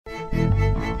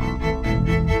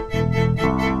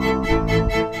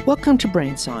Welcome to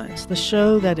Brain Science, the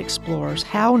show that explores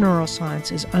how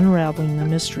neuroscience is unraveling the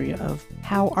mystery of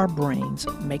how our brains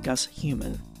make us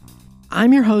human.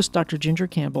 I'm your host, Dr. Ginger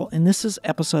Campbell, and this is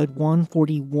episode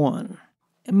 141.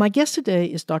 And my guest today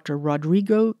is Dr.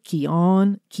 Rodrigo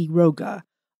Quian Quiroga,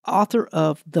 author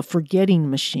of The Forgetting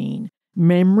Machine,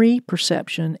 Memory,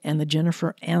 Perception, and the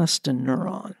Jennifer Aniston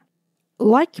Neuron.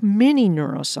 Like many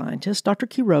neuroscientists, Dr.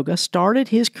 Quiroga started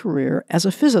his career as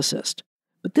a physicist,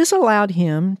 but this allowed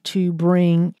him to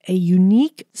bring a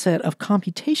unique set of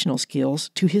computational skills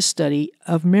to his study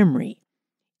of memory.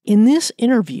 In this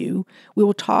interview, we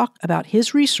will talk about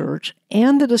his research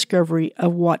and the discovery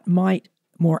of what might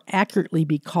more accurately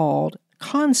be called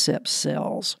concept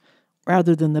cells,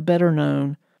 rather than the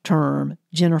better-known term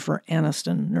Jennifer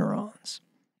Aniston neurons.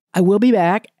 I will be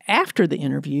back after the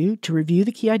interview to review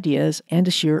the key ideas and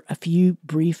to share a few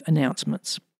brief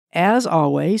announcements. As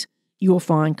always, you will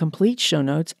find complete show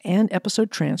notes and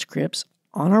episode transcripts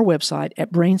on our website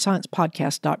at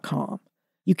brainsciencepodcast.com.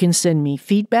 You can send me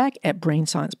feedback at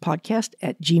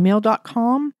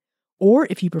brainsciencepodcast@gmail.com, or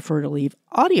if you prefer to leave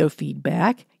audio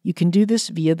feedback, you can do this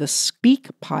via the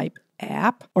SpeakPipe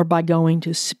app or by going to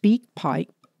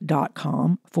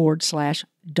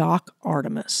speakpipe.com/Doc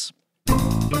Artemis.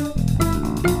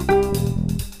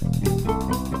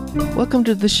 Welcome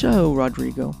to the show,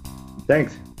 Rodrigo.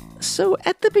 Thanks. So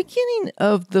at the beginning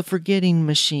of The Forgetting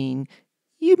Machine,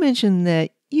 you mentioned that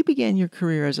you began your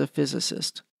career as a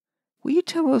physicist. Will you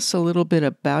tell us a little bit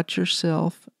about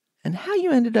yourself and how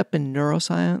you ended up in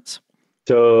neuroscience?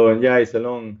 So yeah, it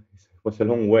was a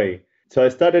long way. So I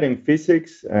started in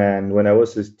physics, and when I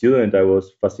was a student, I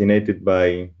was fascinated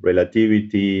by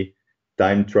relativity,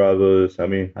 time travels.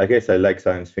 I guess I like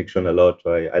science fiction a lot.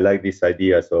 I like these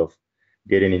ideas of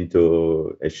getting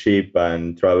into a ship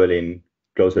and traveling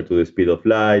closer to the speed of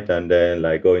light, and then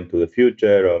going to the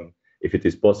future, if it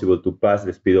is possible to pass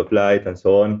the speed of light and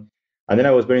so on. And then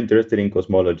I was very interested in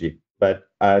cosmology. But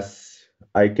as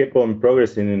I kept on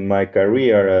progressing in my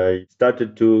career, I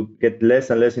started to get less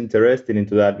and less interested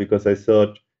into that because I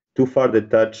thought too far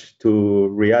detached to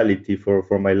reality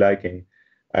for my liking.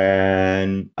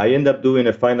 And I ended up doing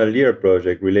a final year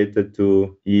project related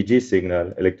to EEG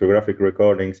signal, electrographic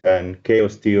recordings, and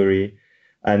chaos theory.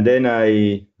 And then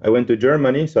I went to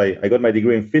Germany, so I got my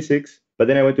degree in physics, but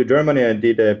then I went to Germany and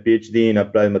did a PhD in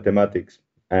applied mathematics.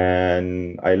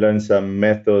 And I learned some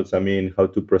methods, how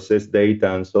to process data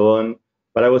and so on.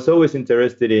 But I was always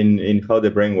interested in how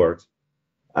the brain works.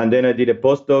 And then I did a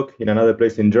postdoc in another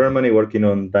place in Germany working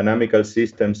on dynamical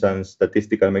systems and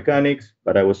statistical mechanics,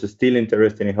 but I was still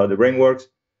interested in how the brain works.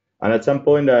 And at some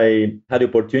point, I had the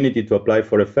opportunity to apply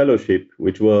for a fellowship,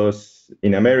 which was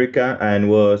in America and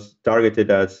was targeted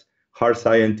as hard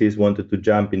scientists wanted to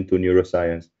jump into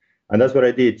neuroscience. And that's what I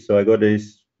did. So I got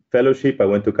this fellowship. I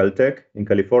went to Caltech in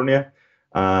California.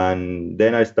 And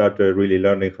then I started really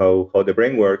learning how the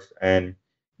brain works. And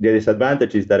the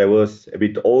disadvantage is that I was a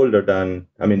bit older than,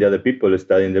 the other people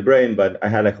studying the brain, but I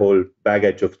had a whole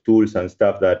baggage of tools and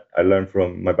stuff that I learned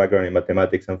from my background in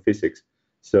mathematics and physics.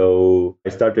 So I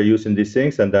started using these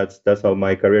things, and that's how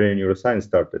my career in neuroscience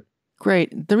started.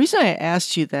 Great. The reason I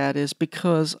asked you that is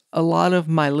because a lot of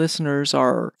my listeners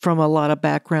are from a lot of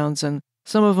backgrounds, and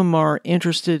some of them are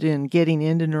interested in getting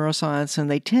into neuroscience,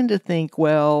 and they tend to think,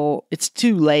 well, it's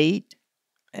too late.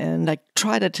 And I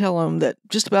try to tell them that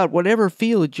just about whatever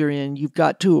field you're in, you've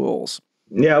got tools.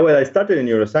 Yeah, well, I started in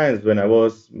neuroscience when I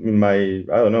was in my,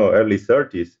 early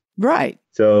 30s. Right.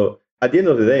 So at the end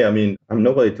of the day, I'm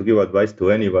nobody to give advice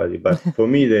to anybody. But for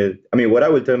me, what I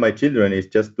will tell my children is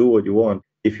just do what you want.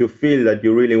 If you feel that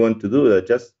you really want to do that,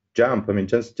 just jump.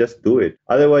 Just do it.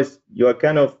 Otherwise, you are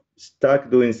kind of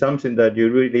stuck doing something that you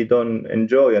really don't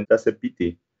enjoy, and that's a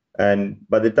pity. And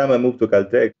by the time I moved to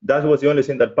Caltech, that was the only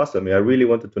thing that puzzled me. I really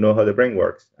wanted to know how the brain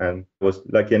works, and was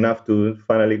lucky enough to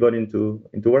finally got into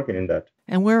working in that.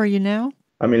 And where are you now?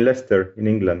 I'm in Leicester, in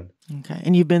England. Okay.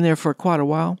 And you've been there for quite a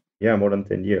while? Yeah, more than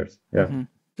 10 years. Yeah. Mm-hmm.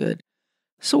 Good.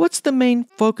 So what's the main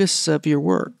focus of your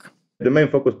work? The main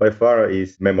focus by far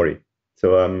is memory.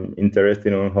 So I'm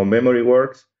interested in how memory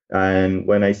works. And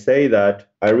when I say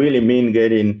that, I really mean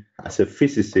getting, as a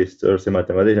physicist or as a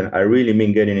mathematician, I really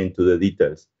mean getting into the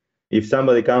details. If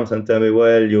somebody comes and tell me,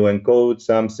 well, you encode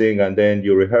something and then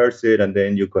you rehearse it and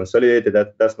then you consolidate it,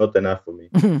 that's not enough for me.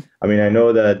 I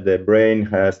know that the brain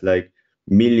has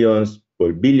millions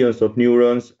or billions of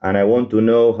neurons, and I want to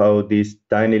know how these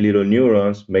tiny little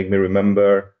neurons make me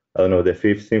remember, the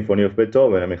Fifth Symphony of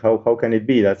Beethoven. How can it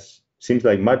be? That seems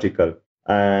like magical.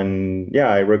 And yeah,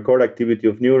 I record activity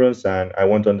of neurons, and I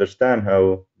want to understand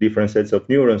how different sets of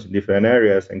neurons in different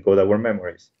areas encode our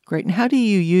memories. Great. And how do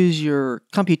you use your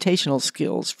computational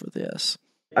skills for this?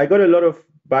 I got a lot of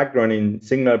background in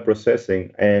signal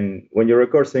processing, and when you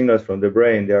record signals from the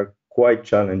brain, they are quite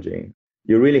challenging.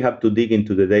 You really have to dig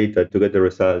into the data to get the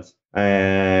results.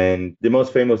 And the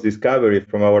most famous discovery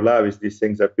from our lab is these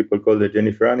things that people call the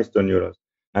Jennifer Aniston neurons.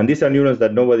 And these are neurons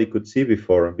that nobody could see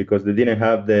before because they didn't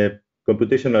have the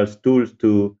computational tools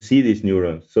to see these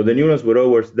neurons. So the neurons were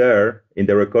always there in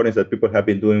the recordings that people have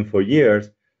been doing for years,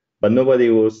 but nobody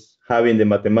was having the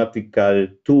mathematical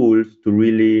tools to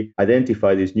really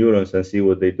identify these neurons and see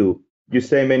what they do. You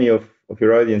say many of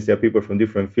your audience, there are people from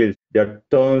different fields. There are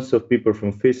tons of people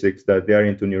from physics that they are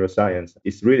into neuroscience.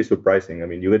 It's really surprising. I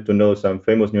mean, you get to know some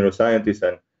famous neuroscientists,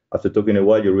 and after talking a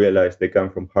while, you realize they come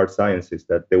from hard sciences,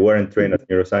 that they weren't trained as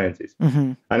neuroscientists.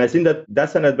 Mm-hmm. And I think that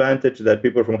that's an advantage that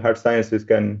people from hard sciences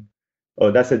can,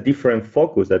 or that's a different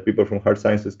focus that people from hard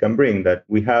sciences can bring, that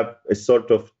we have a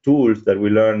sort of tools that we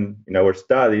learn in our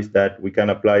studies that we can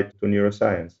apply to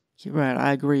neuroscience. Right,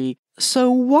 I agree.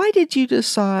 So why did you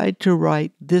decide to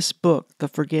write this book, The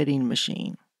Forgetting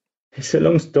Machine? It's a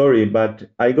long story,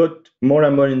 but I got more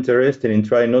and more interested in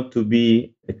trying not to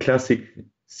be a classic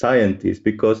scientist,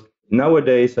 because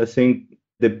nowadays I think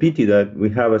the pity that we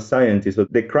have as scientists, or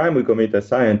the crime we commit as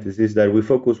scientists, is that we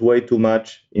focus way too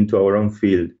much into our own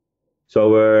field.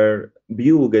 So our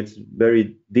view gets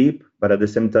very deep, but at the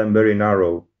same time very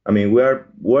narrow. I mean, we are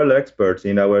world experts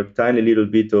in our tiny little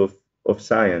bit of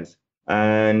science.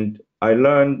 And I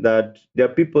learned that there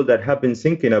are people that have been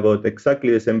thinking about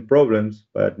exactly the same problems,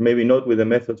 but maybe not with the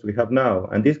methods we have now.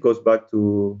 And this goes back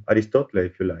to Aristotle,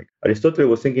 if you like. Aristotle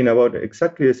was thinking about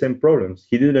exactly the same problems.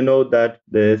 He didn't know that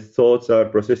the thoughts are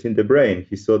processed in the brain.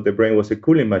 He thought the brain was a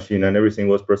cooling machine and everything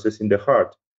was processed in the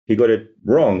heart. He got it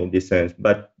wrong in this sense.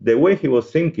 But the way he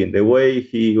was thinking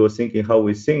how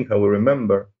we think, how we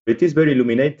remember, it is very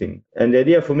illuminating. And the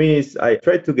idea for me is I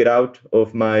try to get out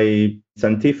of my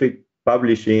scientific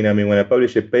publishing. I mean, when I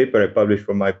publish a paper, I publish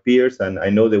for my peers, and I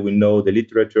know they will know the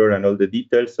literature and all the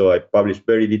details. So I publish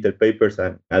very detailed papers,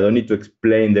 and I don't need to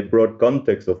explain the broad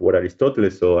context of what Aristotle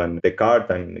saw and Descartes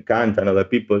and Kant and other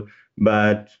people.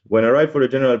 But when I write for the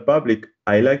general public,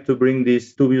 I like to bring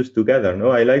these two views together. No,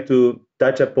 I like to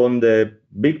touch upon the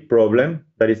big problem,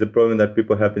 that is the problem that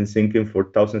people have been thinking for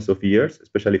thousands of years,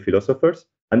 especially philosophers.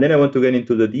 And then I want to get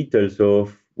into the details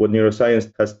of what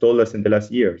neuroscience has told us in the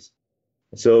last years.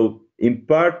 So in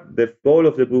part, the goal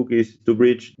of the book is to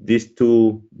bridge these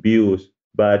two views.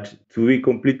 But to be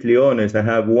completely honest, I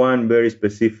have one very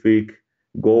specific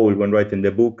goal when writing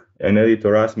the book. An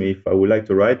editor asked me if I would like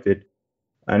to write it.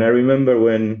 And I remember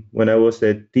when I was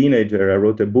a teenager, I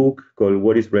wrote a book called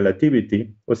What is Relativity? It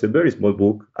was a very small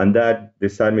book, and that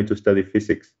decided me to study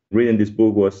physics. Reading this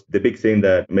book was the big thing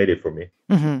that made it for me.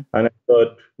 Mm-hmm. And I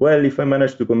thought, well, if I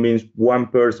manage to convince one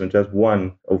person, just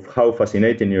one, of how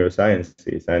fascinating neuroscience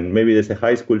is, and maybe there's a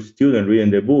high school student reading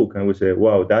the book and will say,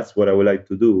 wow, that's what I would like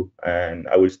to do, and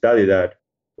I will study that.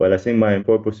 Well, I think my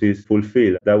purpose is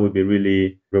fulfilled. That would be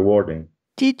really rewarding.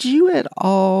 Did you at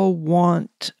all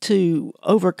want to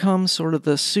overcome sort of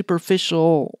the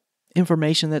superficial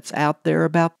information that's out there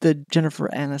about the Jennifer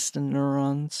Aniston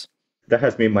neurons? That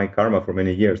has been my karma for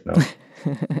many years now.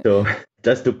 So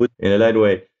just to put it in a light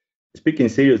way, speaking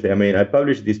seriously, I mean, I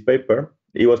published this paper.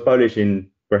 It was published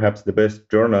in perhaps the best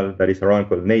journal that is around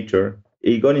called Nature.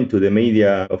 It got into the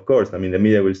media, of course. I mean, the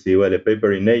media will see, well, a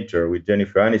paper in Nature with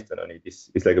Jennifer Aniston on it.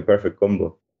 It's like a perfect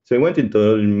combo. So it went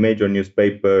into all major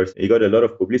newspapers. It got a lot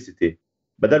of publicity.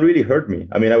 But that really hurt me.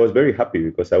 I mean, I was very happy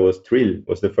because I was thrilled. It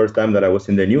was the first time that I was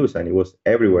in the news, and it was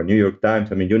everywhere. New York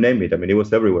Times, I mean, you name it. I mean, it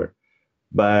was everywhere.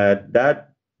 But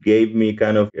that gave me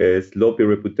kind of a sloppy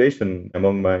reputation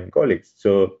among my colleagues.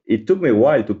 So it took me a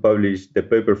while to publish the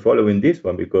paper following this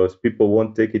one because people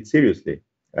won't take it seriously.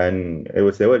 And I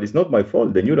would say, well, it's not my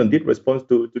fault. The neuron did respond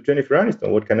to Jennifer Aniston.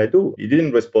 What can I do? It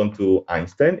didn't respond to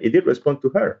Einstein. It did respond to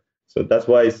her. So that's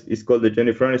why it's called the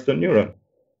Jennifer Aniston neuron.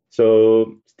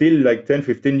 So still like 10,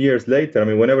 15 years later, I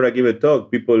mean, whenever I give a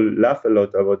talk, people laugh a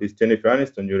lot about this Jennifer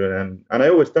Aniston neuron. And I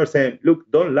always start saying, look,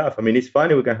 don't laugh. I mean, it's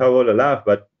funny, we can have all a laugh,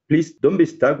 but please don't be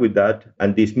stuck with that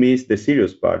and dismiss the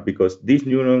serious part, because these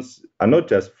neurons are not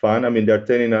just fun. I mean, they're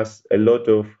telling us a lot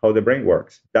of how the brain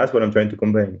works. That's what I'm trying to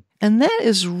convey. And that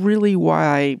is really why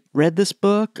I read this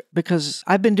book, because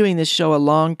I've been doing this show a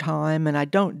long time, and I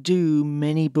don't do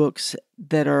many books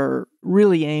that are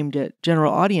really aimed at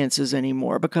general audiences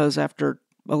anymore, because after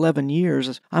 11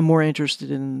 years, I'm more interested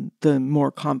in the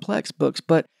more complex books.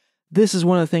 But This is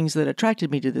one of the things that attracted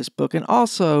me to this book. And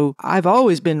also, I've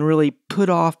always been really put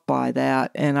off by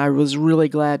that. And I was really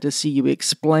glad to see you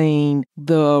explain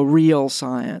the real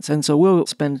science. And so we'll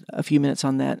spend a few minutes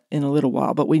on that in a little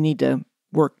while, but we need to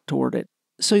work toward it.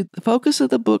 So the focus of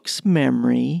the book's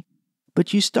memory,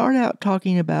 but you start out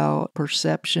talking about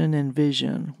perception and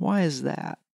vision. Why is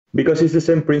that? Because it's the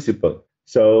same principle.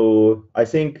 So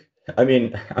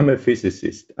I'm a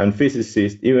physicist, and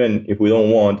physicists, even if we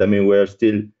don't want, we're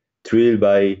still thrilled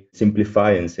by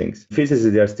simplifying things.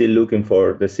 Physicists, they are still looking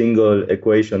for the single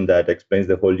equation that explains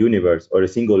the whole universe, or a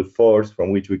single force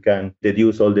from which we can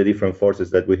deduce all the different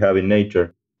forces that we have in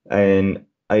nature. And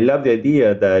I love the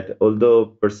idea that although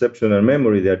perception and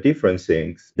memory, they are different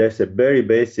things, there's a very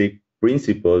basic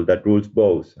principle that rules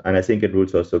both. And I think it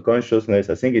rules also consciousness.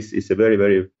 I think it's a very,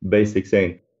 very basic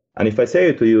thing. And if I say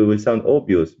it to you, it will sound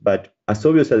obvious, but as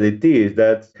obvious as it is,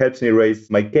 that helps me raise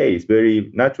my case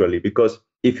very naturally. Because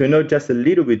if you know just a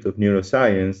little bit of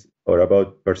neuroscience or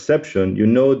about perception, you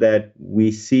know that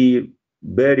we see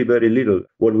very, very little.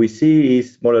 What we see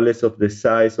is more or less of the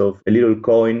size of a little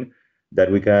coin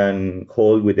that we can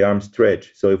hold with the arm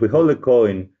stretched. So if we hold a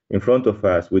coin in front of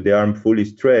us with the arm fully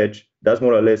stretched, that's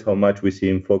more or less how much we see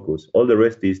in focus. All the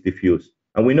rest is diffuse.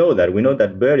 And we know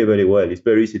that very, very well. It's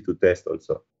very easy to test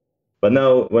also. But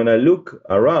now when I look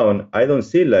around, I don't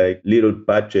see like little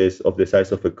patches of the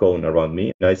size of a cone around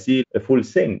me. I see a full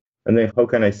thing. And then how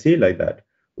can I see like that?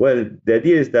 Well, the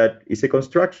idea is that it's a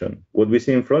construction. What we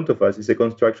see in front of us is a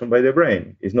construction by the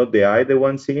brain. It's not the eye, the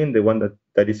one seeing, the one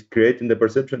that is creating the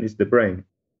perception is the brain.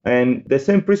 And the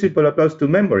same principle applies to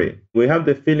memory. We have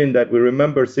the feeling that we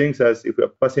remember things as if we're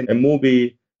passing a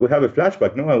movie. We have a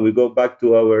flashback, no? And we go back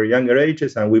to our younger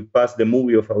ages and we pass the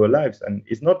movie of our lives. And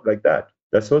it's not like that.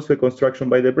 That's also a construction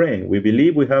by the brain. We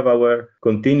believe we have our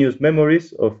continuous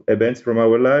memories of events from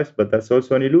our lives, but that's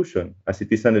also an illusion, as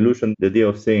it is an illusion, the idea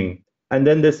of seeing. And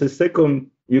then there's a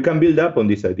second, you can build up on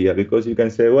this idea because you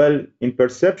can say, well, in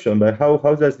perception, but how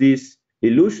does this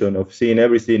illusion of seeing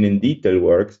everything in detail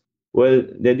works? Well,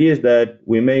 the idea is that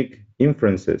we make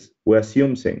inferences, we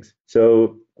assume things.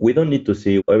 So we don't need to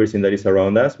see everything that is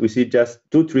around us. We see just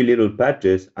 2-3 little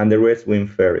patches and the rest we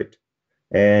infer it.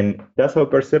 And that's how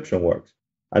perception works.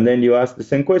 And then you ask the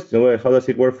same question, well, how does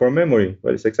it work for memory?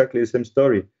 Well, it's exactly the same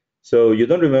story. So you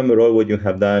don't remember all what you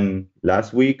have done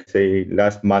last week, say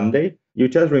last Monday. You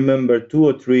just remember 2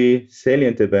 or 3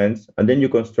 salient events, and then you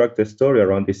construct a story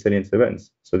around these salient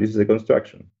events. So this is a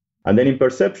construction. And then in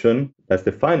perception, that's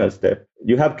the final step.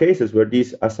 You have cases where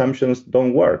these assumptions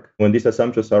don't work, when these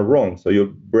assumptions are wrong. So your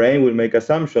brain will make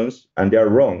assumptions and they are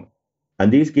wrong.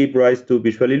 And these give rise to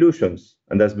visual illusions.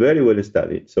 And that's very well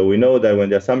studied. So we know that when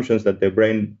the assumptions that the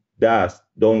brain does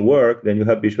don't work, then you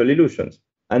have visual illusions.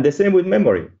 And the same with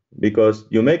memory, because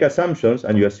you make assumptions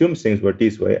and you assume things were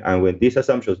this way. And when these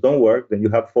assumptions don't work, then you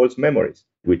have false memories,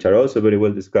 which are also very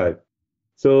well described.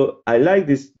 So I like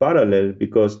this parallel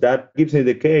because that gives me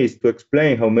the case to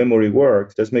explain how memory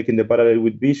works, just making the parallel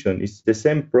with vision. It's the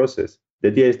same process. The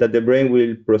idea is that the brain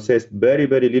will process very,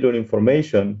 very little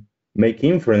information, make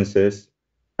inferences,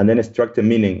 and then extract a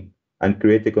meaning and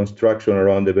create a construction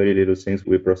around the very little things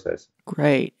we process.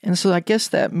 Great. And so I guess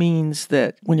that means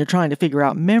that when you're trying to figure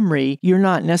out memory, you're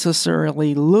not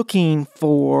necessarily looking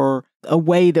for a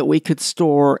way that we could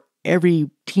store every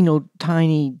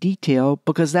tiny detail,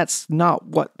 because that's not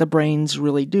what the brain's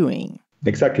really doing.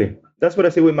 Exactly. That's what I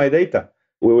see with my data.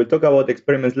 We will talk about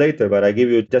experiments later, but I give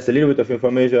you just a little bit of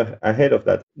information ahead of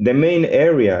that. The main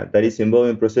area that is involved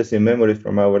in processing memories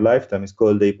from our lifetime is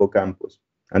called the hippocampus.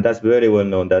 And that's very well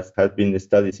known. That has been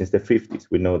studied since the 50s.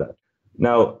 We know that.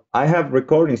 Now, I have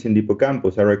recordings in the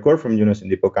hippocampus. I record from neurons in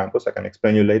the hippocampus. I can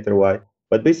explain you later why.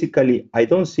 But basically, I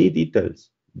don't see details.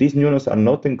 These neurons are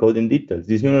not encoding details.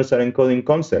 These neurons are encoding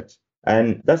concepts.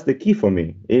 And that's the key for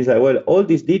me. Is like, well, all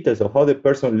these details of how the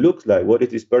person looks like, what is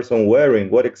this person wearing,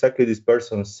 what exactly this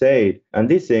person said, and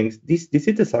these things, these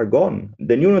details are gone.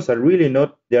 The neurons are really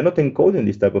not, they are not encoding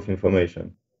this type of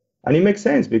information. And it makes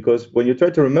sense because when you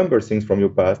try to remember things from your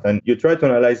past and you try to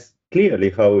analyze clearly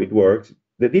how it works,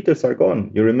 the details are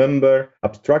gone. You remember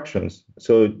abstractions.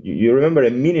 So you remember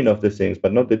a meaning of the things,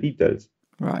 but not the details.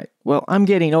 Right. Well, I'm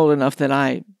getting old enough that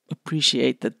I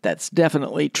appreciate that that's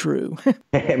definitely true.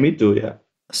 Me too, yeah.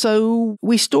 So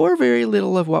we store very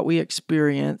little of what we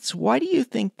experience. Why do you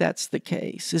think that's the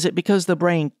case? Is it because the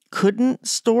brain couldn't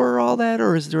store all that,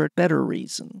 or is there a better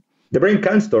reason? The brain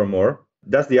can store more.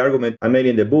 That's the argument I made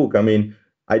in the book. I mean,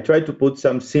 I tried to put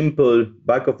some simple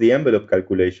back-of-the-envelope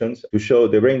calculations to show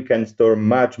the brain can store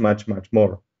much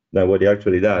more than what it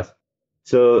actually does.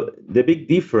 So the big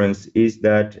difference is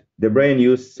that the brain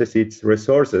uses its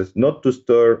resources not to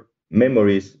store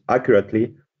memories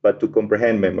accurately, but to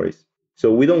comprehend memories.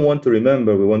 So we don't want to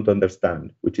remember, we want to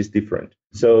understand, which is different.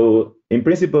 So in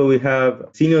principle, we have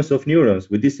zillions of neurons.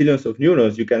 With these zillions of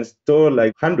neurons, you can store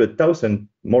like 100,000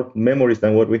 more memories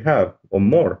than what we have or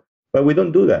more. But we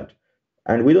don't do that.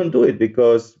 And we don't do it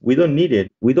because we don't need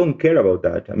it. We don't care about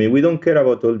that. I mean, we don't care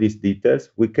about all these details.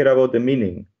 We care about the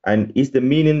meaning. And is the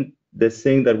meaning the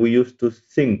thing that we use to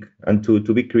think and to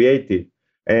be creative?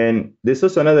 And this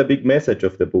is another big message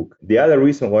of the book. The other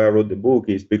reason why I wrote the book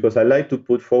is because I like to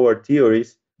put forward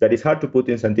theories that is hard to put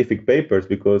in scientific papers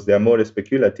because they are more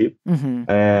speculative.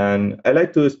 And I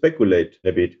like to speculate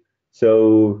a bit.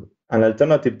 So an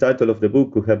alternative title of the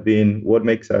book could have been What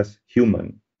Makes Us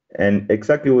Human? And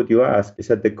exactly what you ask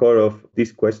is at the core of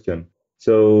this question.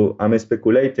 So I'm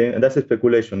speculating, and that's a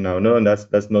speculation now, no? And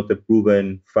that's not a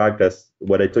proven fact. That's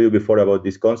what I told you before about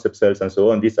these concept cells and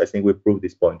so on. This, I think, we proved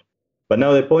this point. But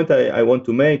now the point I want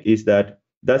to make is that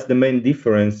that's the main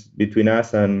difference between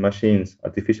us and machines,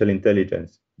 artificial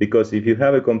intelligence. Because if you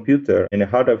have a computer, in the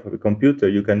heart of a computer,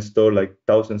 you can store like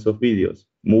thousands of videos,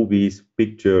 movies,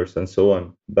 pictures, and so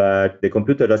on. But the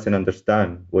computer doesn't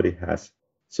understand what it has.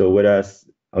 So whereas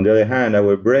on the other hand,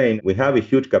 our brain, we have a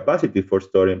huge capacity for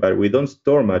storing, but we don't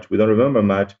store much, we don't remember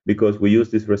much because we use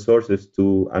these resources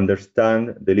to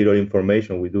understand the little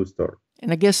information we do store.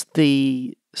 And I guess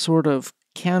the sort of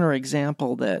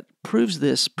counterexample that proves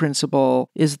this principle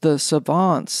is the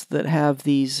savants that have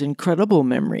these incredible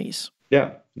memories.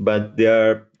 Yeah, but they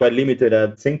are quite limited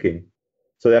at thinking.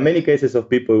 So there are many cases of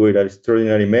people with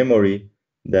extraordinary memory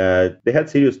that they had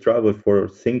serious trouble for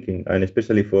thinking, and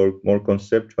especially for more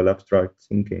conceptual, abstract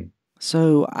thinking.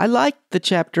 So I like the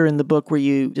chapter in the book where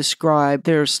you describe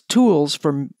there's tools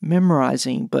for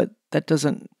memorizing, but that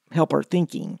doesn't help our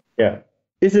thinking. Yeah.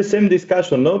 It's the same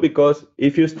discussion, no? Because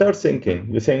if you start thinking,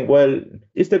 you're saying, well,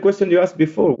 it's the question you asked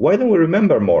before. Why don't we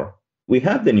remember more? We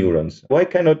have the neurons. Why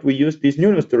cannot we use these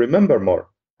neurons to remember more?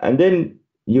 And then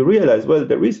you realize, well,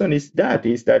 the reason is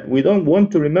that we don't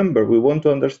want to remember. We want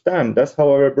to understand. That's how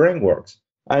our brain works.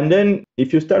 And then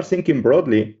if you start thinking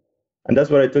broadly, and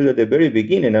that's what I told you at the very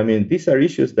beginning, I mean, these are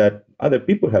issues that other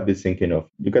people have been thinking of.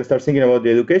 You can start thinking about the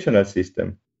educational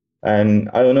system. And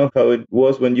I don't know how it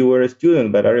was when you were a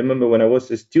student, but I remember when I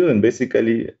was a student,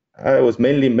 basically, I was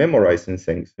mainly memorizing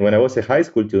things. When I was a high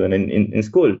school student in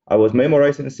school, I was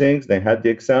memorizing things, then had the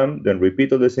exam, then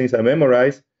repeat all the things I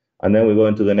memorized, and then we go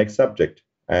into the next subject.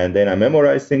 And then I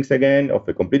memorize things again of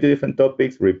a completely different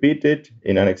topics, repeat it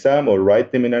in an exam or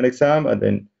write them in an exam, and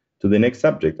then to the next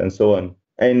subject and so on.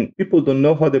 And people don't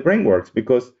know how the brain works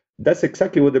because that's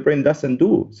exactly what the brain doesn't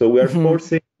do. So we are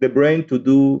forcing the brain to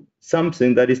do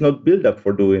something that is not built up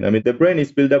for doing. I mean, the brain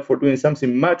is built up for doing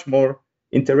something much more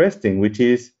interesting, which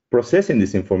is processing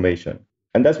this information.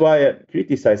 And that's why I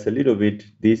criticize a little bit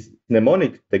these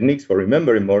mnemonic techniques for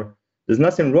remembering more. There's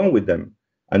nothing wrong with them.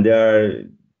 And there are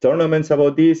tournaments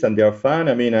about this and they are fun.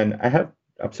 I mean, and I have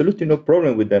absolutely no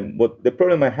problem with them. What the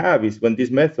problem I have is when these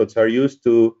methods are used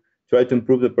to try to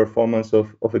improve the performance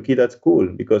of a kid at school,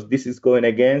 because this is going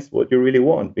against what you really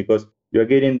want, because you're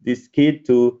getting this kid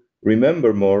to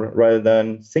remember more rather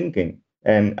than thinking.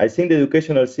 And I think the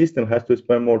educational system has to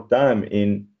spend more time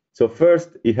in. So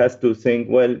first, it has to think,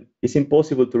 well, it's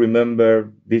impossible to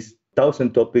remember these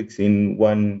 1,000 topics in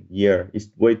 1 year. It's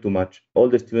way too much. All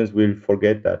the students will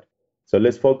forget that. So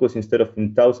let's focus instead of in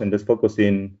 1,000, let's focus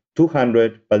in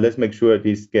 200, but let's make sure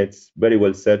this gets very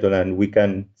well settled and we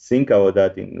can think about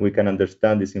that and we can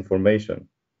understand this information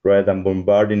rather than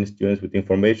bombarding students with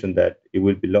information that it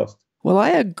will be lost. Well, I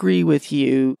agree with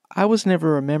you. I was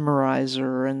never a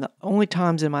memorizer, and the only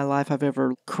times in my life I've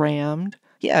ever crammed,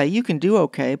 yeah, you can do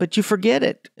okay, but you forget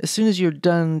it as soon as you're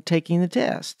done taking the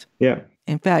test. Yeah.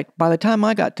 In fact, by the time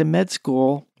I got to med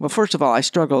school, well, first of all, I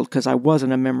struggled because I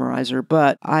wasn't a memorizer,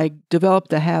 but I developed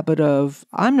the habit of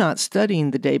I'm not studying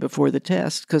the day before the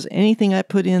test because anything I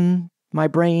put in my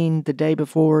brain the day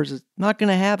before is not going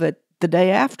to have it the day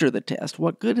after the test.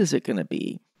 What good is it going to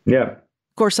be? Yeah.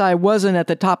 Of course, I wasn't at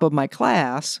the top of my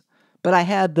class, but I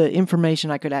had the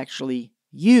information I could actually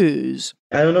use.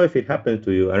 I don't know if it happened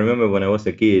to you. I remember when I was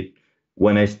a kid,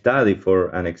 when I studied for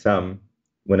an exam,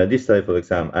 when I did study for the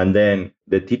exam, and then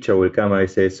the teacher will come and I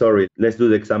say, sorry, let's do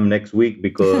the exam next week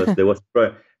because there was,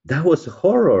 that was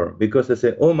horror because I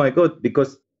said, oh my God,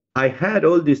 because I had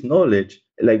all this knowledge,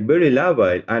 like very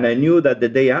labile, and I knew that the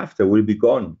day after will be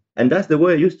gone. And that's the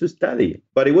way I used to study.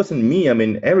 But it wasn't me. I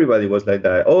mean, everybody was like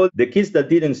that. All the kids that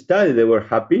didn't study, they were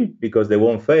happy because they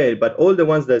won't fail. But all the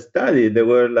ones that studied, they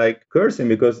were like cursing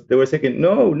because they were thinking,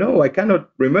 no, I cannot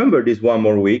remember this one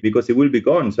more week because it will be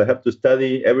gone. So I have to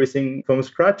study everything from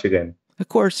scratch again. Of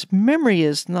course, memory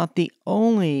is not the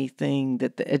only thing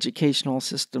that the educational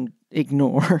system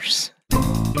ignores.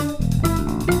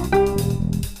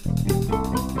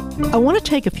 I want to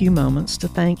take a few moments to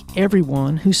thank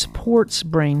everyone who supports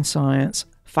brain science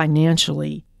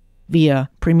financially via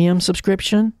premium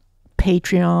subscription,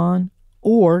 Patreon,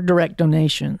 or direct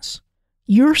donations.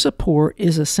 Your support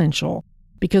is essential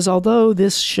because although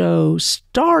this show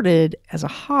started as a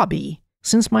hobby,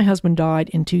 since my husband died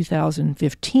in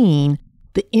 2015,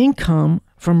 the income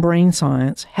from brain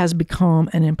science has become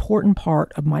an important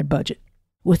part of my budget.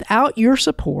 Without your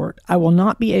support, I will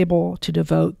not be able to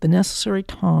devote the necessary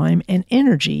time and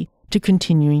energy to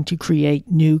continuing to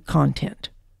create new content.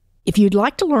 If you'd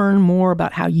like to learn more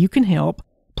about how you can help,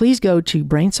 please go to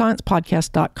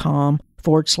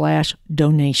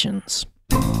brainsciencepodcast.com/donations.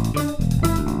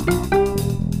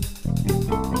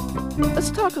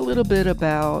 Let's talk a little bit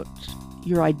about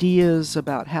your ideas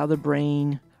about how the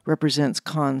brain represents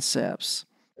concepts.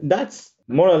 That's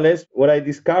more or less what I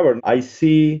discovered. I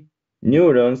see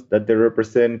neurons that they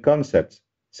represent concepts.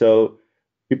 So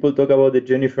people talk about the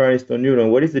Jennifer Aniston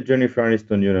neuron. What is the Jennifer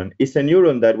Aniston neuron? It's a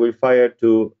neuron that will fire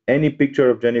to any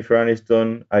picture of Jennifer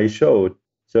Aniston I showed.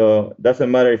 So it doesn't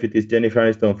matter if it is Jennifer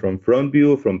Aniston from front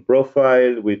view, from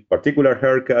profile, with particular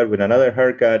haircut, with another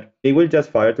haircut, it will just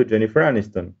fire to Jennifer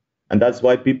Aniston. And that's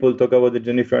why people talk about the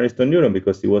Jennifer Aniston neuron,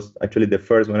 because it was actually the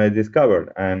first one I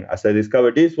discovered. And as I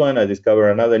discovered this one, I discovered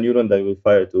another neuron that will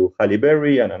fire to Halle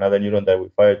Berry, and another neuron that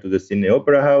will fire to the Sydney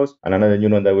Opera House, and another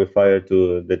neuron that will fire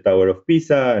to the Tower of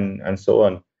Pisa, and so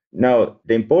on. Now,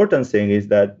 the important thing is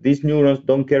that these neurons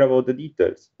don't care about the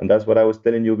details. And that's what I was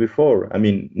telling you before. I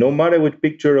mean, no matter which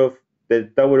picture of the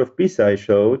Tower of Pisa I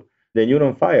showed, the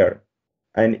neuron fire.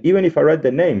 And even if I write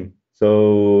the name,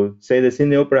 so say the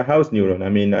Sydney Opera House neuron, I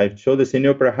mean, I showed the Sydney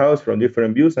Opera House from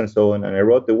different views and so on, and I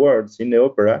wrote the word Sydney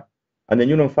Opera, and the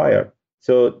neuron fired.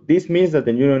 So this means that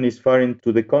the neuron is firing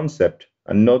to the concept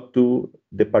and not to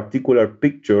the particular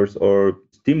pictures or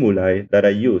stimuli that I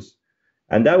use.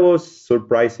 And that was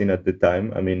surprising at the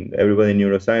time. I mean, everybody in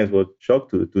neuroscience was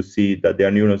shocked to see that there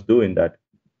are neurons doing that.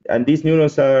 And these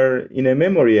neurons are in a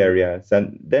memory area.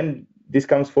 And then this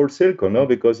comes full circle, no?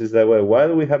 Because it's like, well, why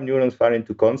do we have neurons firing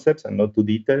to concepts and not to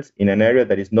details in an area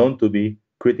that is known to be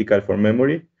critical for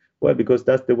memory? Well, because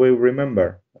that's the way we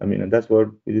remember. I mean, and that's what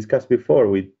we discussed before.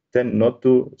 We tend not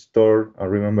to store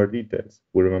and remember details.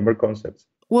 We remember concepts.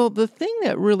 Well, the thing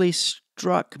that really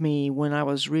struck me when I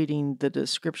was reading the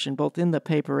description, both in the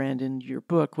paper and in your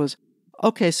book, was,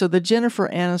 okay, so the Jennifer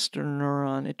Aniston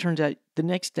neuron, it turns out the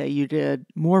next day you did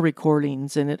more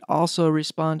recordings, and it also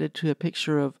responded to a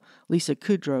picture of Lisa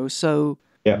Kudrow. So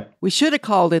yeah, we should have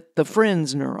called it the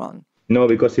Friends neuron. No,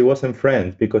 because it wasn't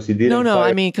Friends, because it didn't No, fire.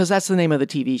 I mean, because that's the name of the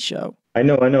TV show. I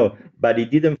know, but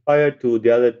it didn't fire to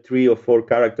the other 3 or 4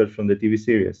 characters from the TV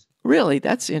series. Really?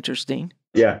 That's interesting.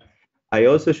 Yeah. I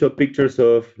also showed pictures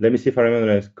of, let me see if I remember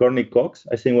this, Courtney Cox,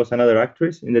 I think was another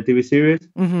actress in the TV series.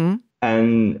 Mm-hmm.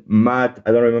 And Matt,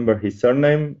 I don't remember his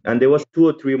surname. And there was 2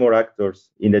 or 3 more actors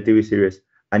in the TV series,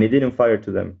 and it didn't fire to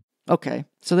them. Okay.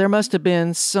 So there must have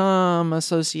been some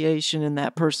association in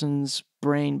that person's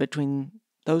brain between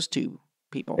those 2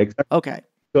 people. Exactly. Okay.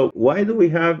 So why do we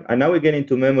have, and now we get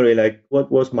into memory, like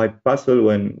what was my puzzle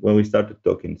when we started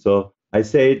talking? So I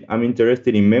said I'm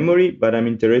interested in memory, but I'm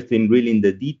interested in really in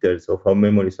the details of how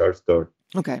memories are stored.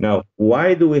 Okay. Now,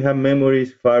 why do we have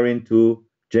memories firing to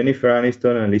Jennifer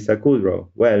Aniston and Lisa Kudrow?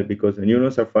 Well, because the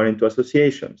neurons are firing to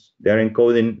associations. They are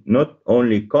encoding not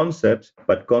only concepts,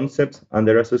 but concepts and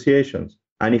their associations.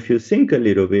 And if you think a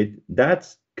little bit,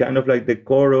 that's kind of like the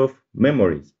core of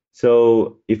memories.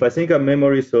 So if I think of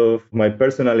memories of my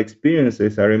personal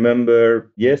experiences, I remember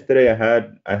yesterday I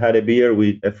had a beer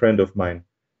with a friend of mine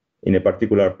in a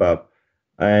particular pub,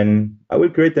 and I will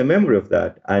create a memory of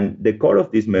that. And the core of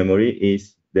this memory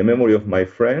is the memory of my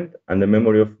friend and the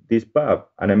memory of this pub,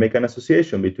 and I make an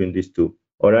association between these two.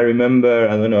 Or I remember,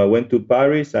 I went to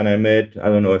Paris and I met,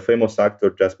 a famous actor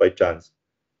just by chance.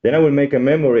 Then I will make an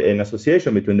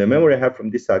association between the memory I have from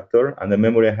this actor and the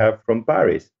memory I have from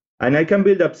Paris. And I can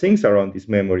build up things around this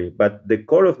memory, but the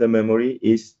core of the memory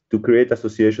is to create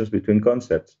associations between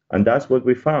concepts. And that's what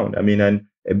we found. And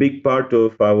a big part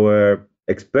of our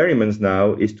experiments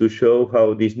now is to show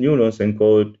how these neurons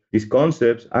encode these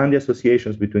concepts and the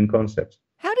associations between concepts.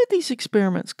 How did these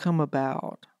experiments come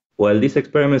about? Well, these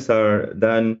experiments are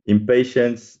done in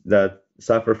patients that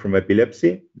suffer from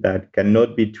epilepsy that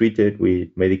cannot be treated with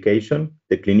medication.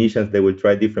 The clinicians, they will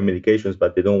try different medications,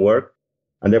 but they don't work.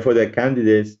 And therefore, they're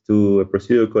candidates to a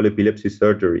procedure called epilepsy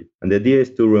surgery. And the idea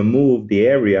is to remove the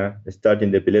area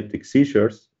starting the epileptic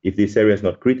seizures, if this area is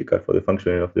not critical for the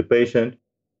functioning of the patient,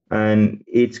 and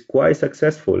it's quite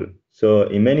successful. So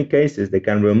in many cases, they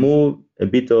can remove a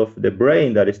bit of the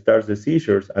brain that starts the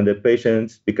seizures, and the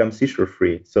patients become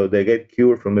seizure-free. So they get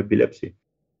cured from epilepsy,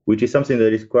 which is something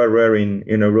that is quite rare in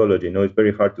neurology. It's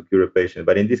very hard to cure a patient,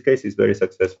 but in this case, it's very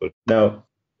successful. Now,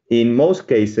 in most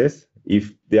cases,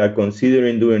 if they are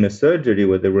considering doing a surgery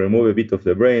where they remove a bit of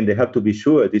the brain, they have to be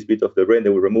sure this bit of the brain they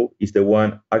will remove is the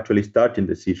one actually starting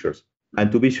the seizures.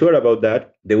 And to be sure about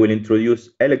that, they will introduce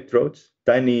electrodes,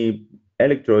 tiny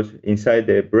electrodes inside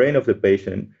the brain of the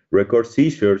patient, record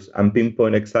seizures, and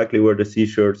pinpoint exactly where the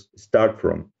seizures start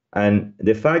from. And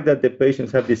the fact that the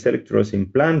patients have these electrodes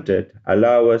implanted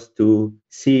allow us to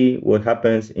see what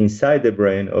happens inside the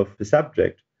brain of the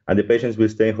subject. And the patients will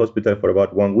stay in hospital for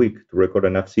about 1 week to record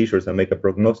enough seizures and make a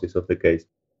prognosis of the case.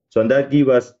 So and that gives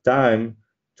us time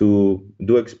to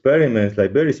do experiments,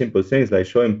 like very simple things like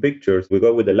showing pictures. We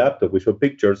go with the laptop, we show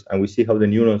pictures, and we see how the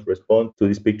neurons respond to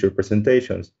these picture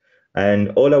presentations. And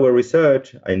all our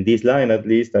research, in this line at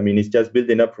least, it's just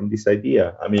building up from this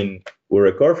idea. We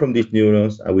record from these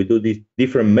neurons and we do these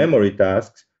different memory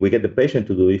tasks. We get the patient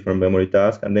to do different memory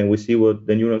tasks, and then we see what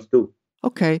the neurons do.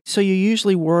 Okay, so you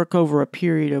usually work over a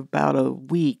period of about a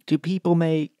week. Do people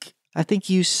I think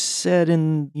you said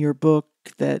in your book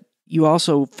that you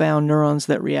also found neurons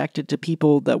that reacted to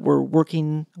people that were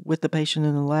working with the patient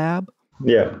in the lab?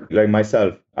 Yeah, like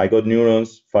myself. I got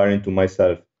neurons firing to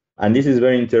myself. And this is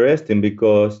very interesting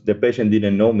because the patient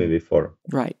didn't know me before.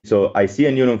 Right. So I see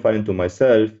a neuron firing to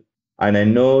myself, and I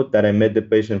know that I met the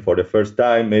patient for the first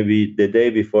time, maybe the day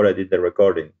before I did the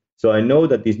recording. So I know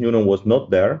that this neuron was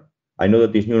not there. I know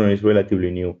that this neuron is relatively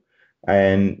new.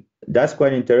 And that's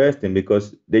quite interesting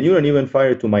because the neuron even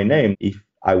fired to my name if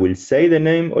I will say the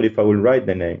name or if I will write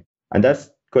the name. And that's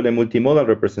called a multimodal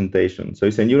representation. So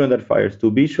it's a neuron that fires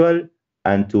to visual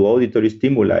and to auditory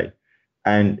stimuli.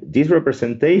 And this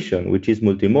representation, which is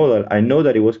multimodal, I know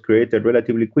that it was created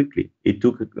relatively quickly. It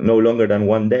took no longer than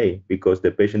 1 day because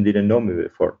the patient didn't know me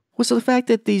before. Was the fact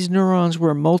that these neurons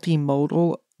were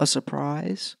multimodal a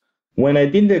surprise? When I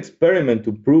did the experiment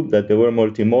to prove that they were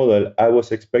multimodal, I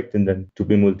was expecting them to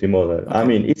be multimodal.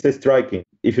 Okay. It's striking.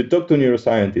 If you talk to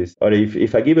neuroscientists, or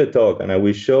if I give a talk and I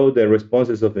will show the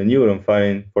responses of the neuron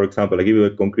firing, for example, I give you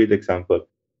a concrete example,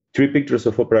 3 pictures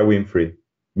of Oprah Winfrey,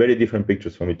 very different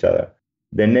pictures from each other.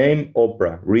 The name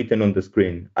Oprah written on the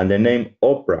screen and the name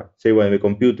Oprah, say on the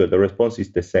computer, the response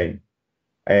is the same.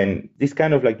 And this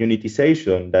kind of like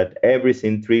unitization that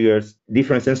everything triggers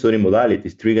different sensory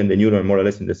modalities, triggering the neuron more or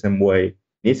less in the same way,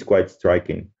 is quite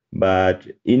striking. But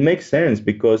it makes sense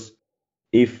because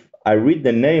if I read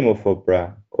the name of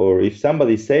Oprah, or if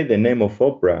somebody say the name of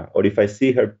Oprah, or if I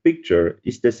see her picture,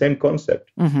 it's the same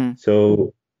concept. Mm-hmm.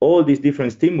 So all these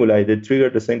different stimuli, they trigger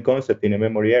the same concept in a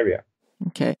memory area.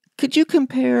 Okay. Could you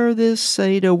compare this,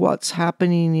 say, to what's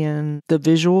happening in the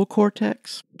visual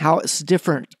cortex? How it's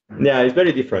different? Yeah, it's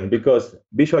very different because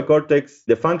visual cortex,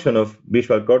 the function of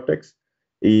visual cortex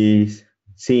is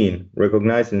seeing,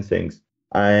 recognizing things.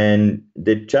 And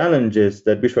the challenges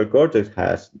that visual cortex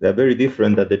has, they're very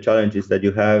different than the challenges that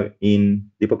you have in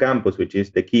the hippocampus, which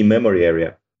is the key memory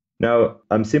area. Now,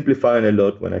 I'm simplifying a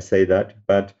lot when I say that,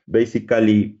 but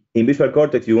basically in visual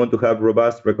cortex, you want to have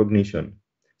robust recognition.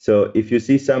 So if you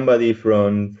see somebody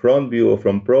from front view or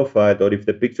from profile, or if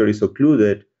the picture is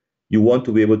occluded, you want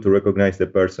to be able to recognize the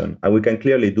person. And we can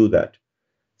clearly do that.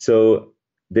 So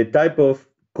the type of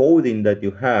coding that you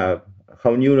have,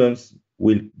 how neurons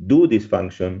will do this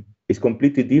function, is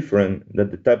completely different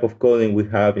than the type of coding we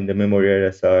have in the memory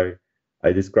areas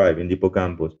I described in the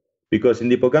hippocampus. Because in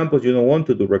the hippocampus, you don't want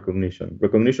to do recognition.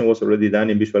 Recognition was already done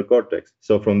in visual cortex.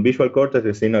 So from visual cortex,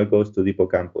 the signal goes to the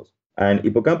hippocampus. And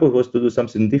hippocampus wants to do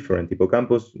something different.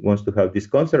 Hippocampus wants to have this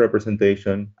concept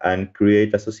representation and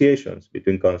create associations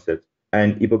between concepts.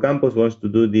 And hippocampus wants to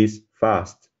do this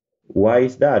fast. Why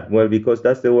is that? Well, because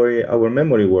that's the way our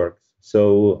memory works.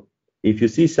 So if you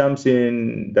see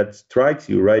something that strikes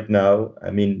you right now,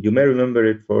 you may remember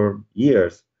it for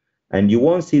years. And you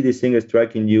won't see this thing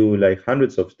striking you like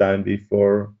hundreds of times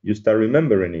before you start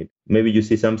remembering it. Maybe you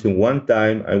see something one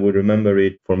time and will remember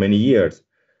it for many years.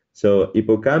 So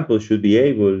hippocampus should be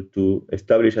able to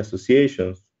establish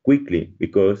associations quickly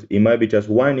because it might be just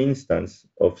one instance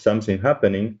of something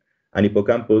happening, and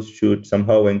hippocampus should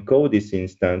somehow encode this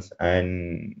instance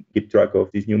and keep track of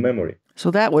this new memory.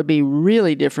 So that would be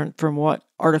really different from what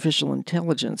artificial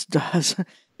intelligence does.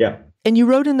 Yeah. And you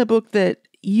wrote in the book that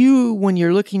when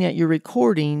you're looking at your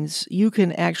recordings, you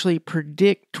can actually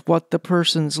predict what the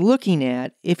person's looking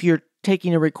at if you're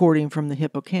taking a recording from the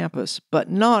hippocampus, but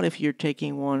not if you're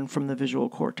taking one from the visual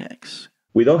cortex.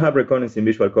 We don't have recordings in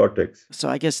visual cortex. So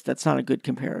I guess that's not a good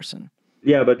comparison.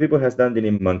 Yeah, but people has done it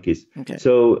in monkeys. Okay.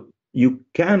 So you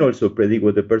can also predict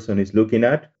what the person is looking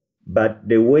at, but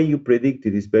the way you predict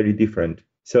it is very different.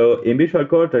 So in visual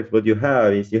cortex, what you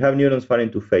have is you have neurons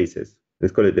firing to faces.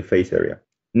 Let's call it the face area.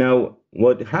 Now,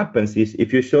 what happens is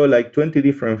if you show like 20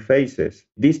 different faces,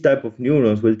 these type of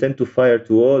neurons will tend to fire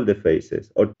to all the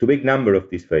faces or to a big number of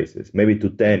these faces, maybe to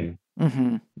 10.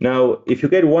 Mm-hmm. Now, if you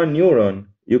get one neuron,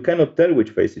 you cannot tell which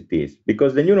face it is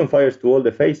because the neuron fires to all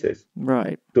the faces,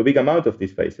 Right. to a big amount of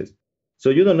these faces. So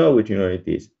you don't know which neuron it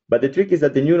is. But the trick is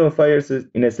that the neuron fires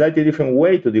in a slightly different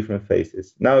way to different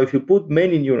faces. Now, if you put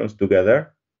many neurons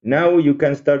together, now you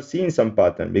can start seeing some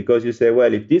pattern because you say,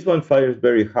 well, if this one fires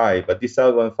very high, but this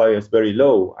other one fires very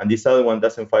low, and this other one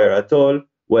doesn't fire at all,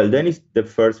 well, then it's the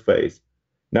first phase.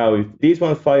 Now, if this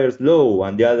one fires low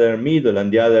and the other middle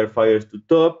and the other fires to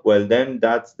top, well, then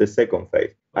that's the second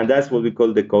phase. And that's what we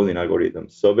call the coding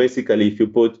algorithms. So basically, if you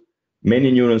put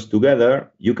many neurons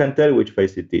together, you can tell which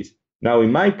phase it is. Now,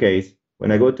 in my case,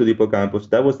 when I go to the hippocampus,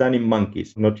 that was done in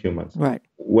monkeys, not humans. Right.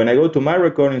 When I go to my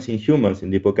recordings in humans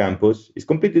in the hippocampus, it's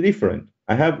completely different.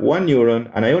 I have one neuron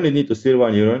and I only need to see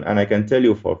one neuron, and I can tell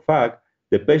you for a fact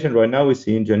the patient right now is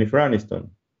seeing Jennifer Aniston.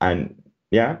 And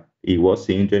yeah, he was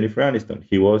seeing Jennifer Aniston.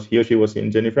 He or she was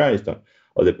seeing Jennifer Aniston.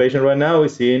 Or the patient right now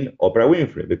is seeing Oprah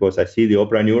Winfrey because I see the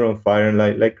Oprah neuron firing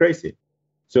like crazy.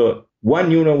 So one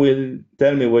neuron will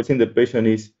tell me what the patient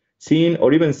is seeing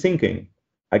or even thinking.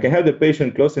 I can have the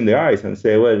patient closing their eyes and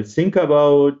say, well, think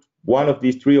about one of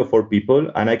these 3 or 4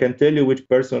 people, and I can tell you which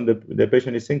person the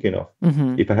patient is thinking of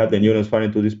if I have the neurons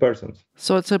firing to these persons.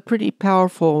 So it's a pretty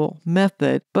powerful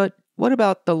method, but what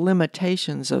about the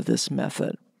limitations of this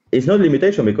method? It's not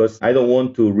limitation because I don't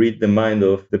want to read the mind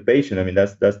of the patient. I mean,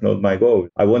 that's not my goal.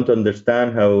 I want to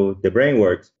understand how the brain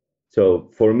works. So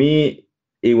for me,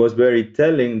 it was very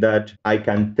telling that I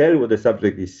can tell what the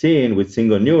subject is seeing with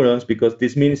single neurons because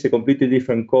this means a completely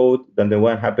different code than the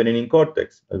one happening in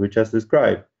cortex, as we just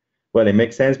described. Well, it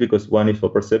makes sense because one is for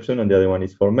perception and the other one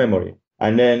is for memory.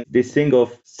 And then this thing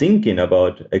of thinking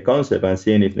about a concept and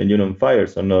seeing if the neuron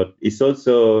fires or not is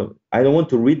also, I don't want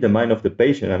to read the mind of the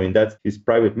patient. I mean, that's his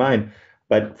private mind.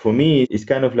 But for me, it's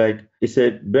kind of like, it's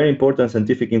a very important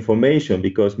scientific information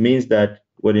because it means that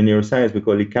what in neuroscience we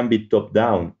call it can be top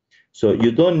down. So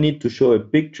you don't need to show a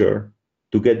picture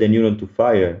to get the neuron to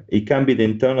fire. It can be the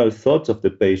internal thoughts of the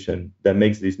patient that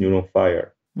makes this neuron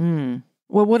fire.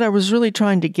 Well, what I was really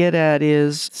trying to get at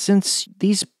is since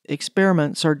these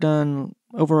experiments are done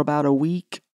over about a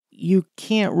week, you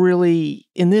can't really,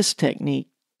 in this technique,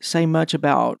 say much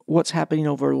about what's happening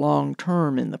over long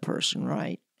term in the person,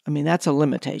 right? I mean, that's a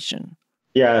limitation.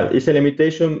 Yeah, it's a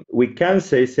limitation. We can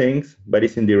say things, but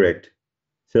it's indirect.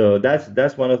 So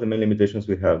that's one of the main limitations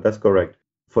we have. That's correct.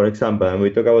 For example, and we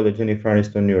talk about the Jennifer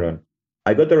Aniston neuron.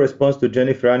 I got a response to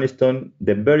Jennifer Aniston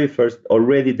the very first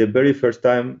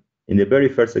time in the very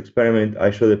first experiment.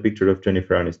 I showed a picture of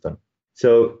Jennifer Aniston.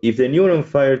 So if the neuron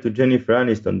fired to Jennifer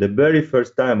Aniston the very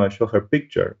first time I show her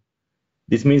picture,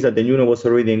 this means that the neuron was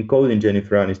already encoding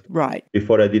Jennifer Aniston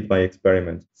before I did my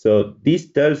experiment. So this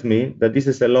tells me that this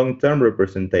is a long-term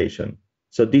representation.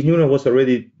 So this neuron was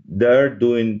already there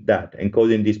doing that,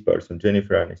 encoding this person,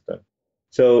 Jennifer Aniston.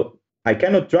 So I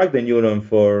cannot track the neuron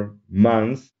for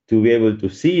months to be able to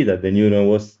see that the neuron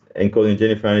was encoding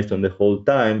Jennifer Aniston the whole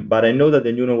time, but I know that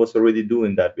the neuron was already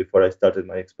doing that before I started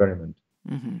my experiment.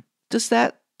 Mm-hmm. Does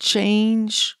that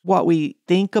change what we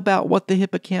think about what the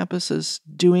hippocampus is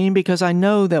doing? Because I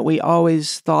know that we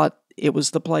always thought it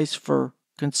was the place for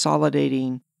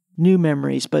consolidating new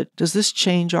memories, but does this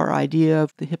change our idea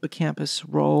of the hippocampus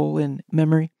role in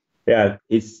memory? Yeah,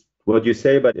 it's what you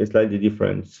say, but it's slightly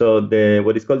different. So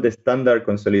what is called the standard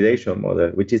consolidation model,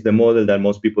 which is the model that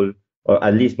most people, or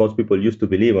at least most people used to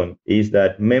believe on, is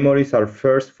that memories are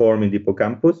first formed in the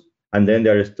hippocampus and then they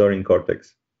are stored in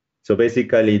cortex. So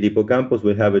basically, the hippocampus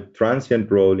will have a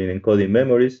transient role in encoding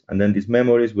memories, and then these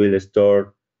memories will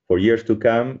store for years to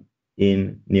come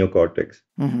in neocortex.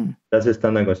 Mm-hmm. That's a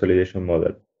standard consolidation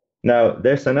model. Now,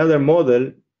 there's another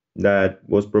model that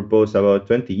was proposed about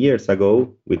 20 years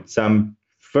ago with some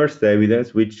first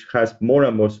evidence, which has more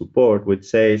and more support, which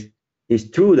says it's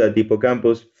true that the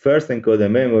hippocampus first encodes the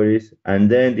memories,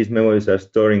 and then these memories are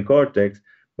stored in cortex,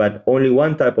 but only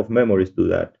one type of memories do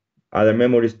that. Other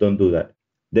memories don't do that.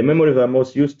 The memories we are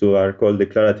most used to are called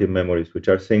declarative memories, which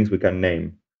are things we can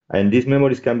name. And these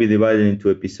memories can be divided into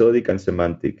episodic and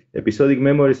semantic. Episodic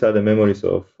memories are the memories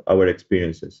of our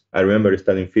experiences. I remember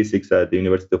studying physics at the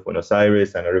University of Buenos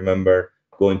Aires, and I remember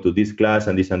going to this class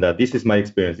and this and that. This is my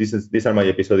experience. These are my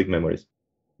episodic memories.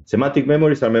 Semantic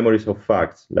memories are memories of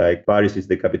facts, like Paris is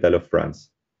the capital of France.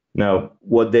 Now,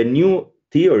 what the new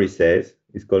theory says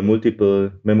it's called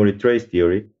multiple memory trace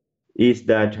theory, is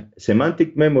that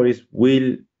semantic memories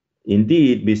will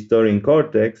indeed be stored in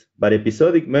cortex, but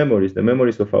episodic memories, the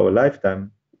memories of our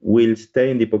lifetime, will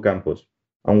stay in the hippocampus.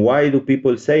 And why do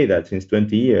people say that since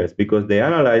 20 years? Because they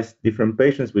analyze different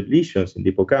patients with lesions in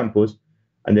the hippocampus,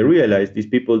 and they realize these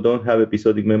people don't have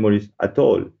episodic memories at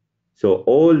all. So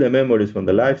all the memories from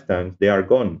the lifetimes, they are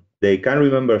gone. They can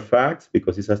remember facts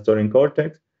because it's stored in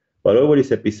cortex, but all what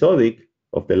is episodic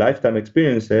of the lifetime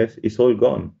experiences is all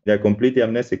gone. They're completely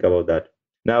amnesic about that.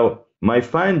 Now, my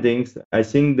findings, I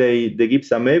think they give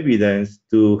some evidence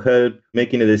to help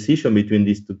making a decision between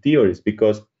these two theories,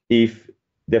 because if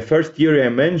the first theory I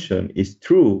mentioned is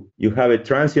true, you have a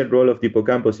transient role of the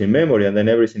hippocampus in memory, and then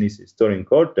everything is stored in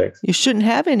cortex. You shouldn't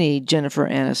have any Jennifer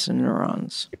Aniston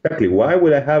neurons. Exactly. Why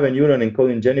would I have a neuron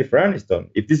encoding Jennifer Aniston?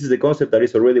 If this is a concept that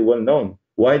is already well known,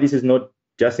 why this is not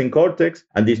just in cortex,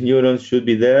 and these neurons should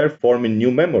be there forming new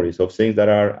memories of things that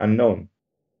are unknown?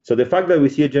 So the fact that we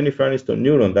see a Jennifer Aniston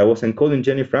neuron that was encoding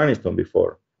Jennifer Aniston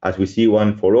before, as we see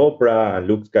one for Oprah and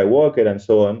Luke Skywalker and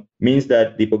so on, means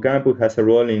that the hippocampus has a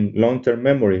role in long-term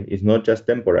memory. It's not just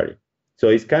temporary. So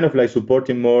it's kind of like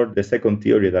supporting more the second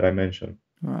theory that I mentioned.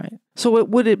 Right. So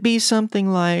would it be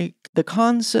something like the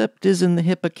concept is in the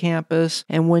hippocampus,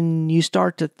 and when you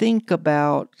start to think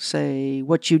about, say,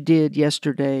 what you did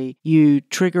yesterday, you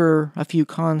trigger a few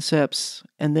concepts,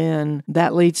 and then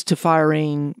that leads to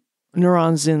firing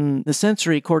neurons in the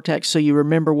sensory cortex so you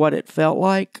remember what it felt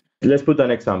like? Let's put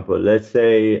an example. Let's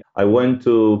say I went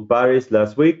to Paris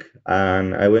last week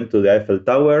and I went to the Eiffel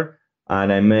Tower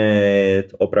and I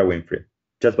met Oprah Winfrey,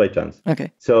 just by chance.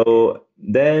 Okay. So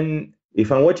then if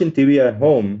I'm watching TV at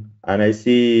home and I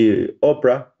see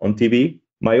Oprah on TV,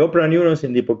 my Oprah neurons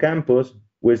in the hippocampus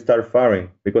will start firing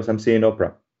because I'm seeing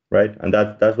Oprah, right? And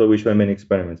that's what we show in many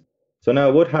experiments. So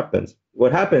now what happens?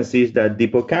 What happens is that the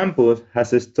hippocampus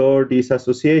has stored this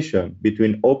association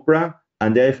between Oprah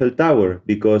and the Eiffel Tower,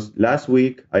 because last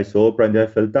week I saw Oprah in the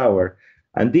Eiffel Tower.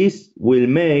 And this will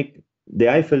make the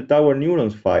Eiffel Tower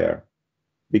neurons fire,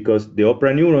 because the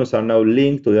Oprah neurons are now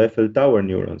linked to the Eiffel Tower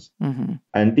neurons. Mm-hmm.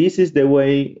 And this is the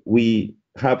way we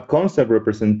have concept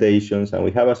representations and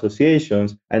we have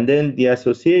associations. And then the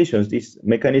associations, this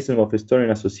mechanism of storing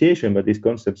association by these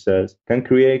concept cells, can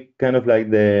create kind of like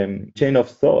the chain of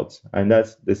thoughts. And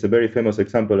that's a very famous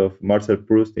example of Marcel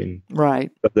Proust in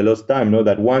Right. The Lost Time,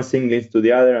 that one thing links to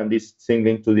the other and this thing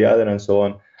links to the other and so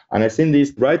on. And I think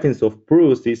these writings of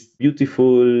Proust, this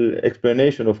beautiful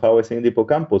explanation of how I think the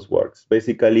hippocampus works.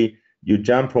 Basically, you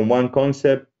jump from one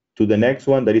concept to the next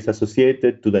one that is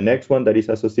associated, to the next one that is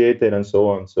associated, and so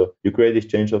on. So you create this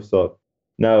change of thought.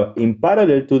 Now, in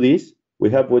parallel to this, we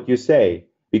have what you say,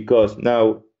 because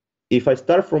now, if I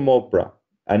start from Oprah,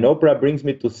 and Oprah brings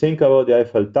me to think about the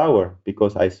Eiffel Tower,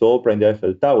 because I saw Oprah in the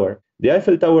Eiffel Tower, the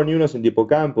Eiffel Tower neurons in the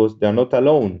hippocampus, they are not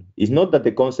alone. It's not that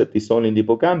the concept is only in the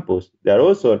hippocampus. They are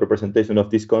also a representation of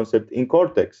this concept in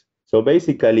cortex. So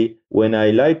basically, when I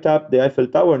light up the Eiffel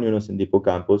Tower neurons in the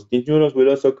hippocampus, these neurons will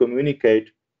also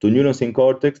communicate to neurons in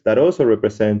cortex that also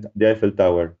represent the Eiffel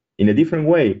Tower in a different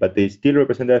way, but they still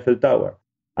represent the Eiffel Tower.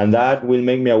 And that will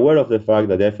make me aware of the fact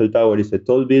that the Eiffel Tower is a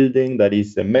tall building, that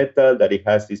is a metal, that it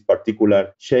has this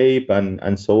particular shape,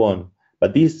 and so on.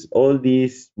 But all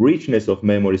these richness of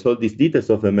memories, all these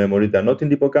details of the memory, they're not in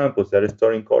the hippocampus, they're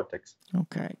stored in cortex.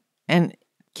 Okay. And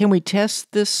can we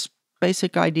test this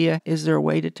basic idea? Is there a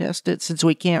way to test it since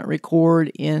we can't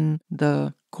record in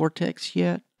the cortex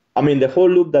yet? I mean, the whole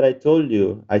loop that I told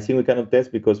you, I think we cannot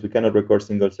test because we cannot record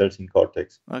single cells in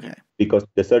cortex. Okay. Because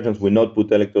the surgeons will not put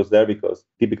electrodes there, because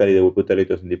typically they will put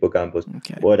electrodes in the hippocampus.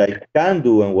 Okay. What I can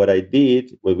do and what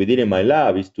we did in my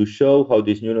lab is to show how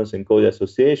these neurons encode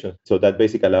associations. So that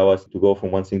basically allows us to go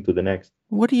from one thing to the next.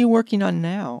 What are you working on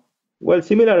now? Well,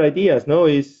 similar ideas,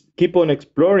 is keep on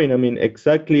exploring,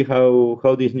 exactly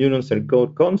how these neurons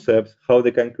encode concepts, how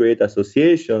they can create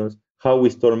associations, how we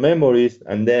store memories,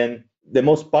 and then the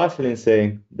most puzzling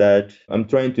thing that I'm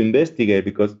trying to investigate,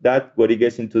 because that's what it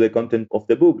gets into the content of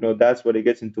the book, that's what it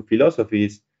gets into philosophy,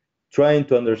 is trying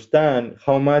to understand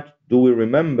how much do we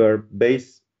remember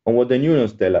based on what the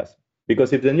neurons tell us.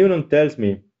 Because if the neuron tells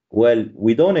me, well,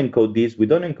 we don't encode this, we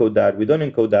don't encode that, we don't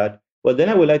encode that, well, then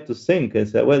I would like to think and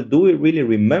say, well, do we really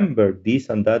remember this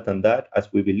and that as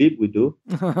we believe we do?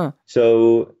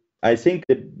 So I think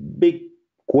the big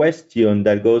question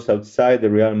that goes outside the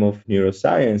realm of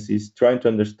neuroscience is trying to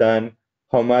understand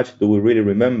how much do we really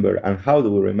remember and how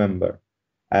do we remember.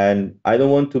 And I don't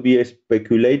want to be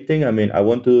speculating. I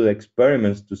want to do the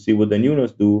experiments to see what the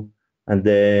neurons do, and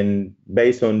then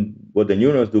based on what the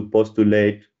neurons do,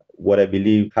 postulate what I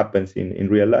believe happens in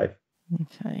real life.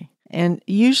 Okay. And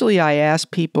usually I ask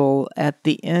people at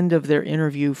the end of their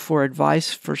interview for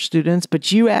advice for students,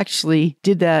 but you actually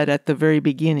did that at the very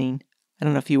beginning. I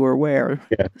don't know if you were aware.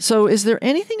 Yeah. So is there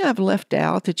anything I've left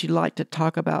out that you'd like to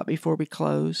talk about before we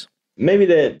close? Maybe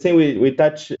the thing we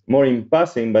touch more in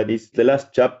passing, but it's the last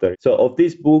chapter. So of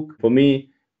this book, for me,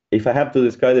 if I have to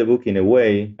describe the book in a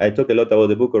way, I talk a lot about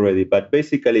the book already, but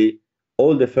basically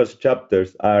all the first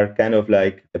chapters are kind of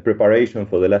like a preparation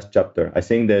for the last chapter. I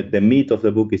think that the meat of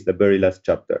the book is the very last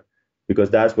chapter,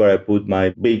 because that's where I put my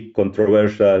big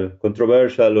controversial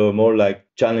or more like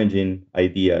challenging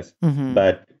ideas. Mm-hmm.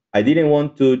 But I didn't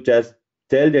want to just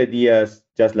tell the ideas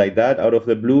just like that out of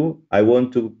the blue. I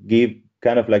want to give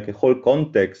kind of like a whole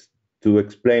context to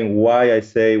explain why I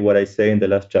say what I say in the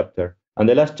last chapter. And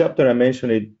the last chapter, I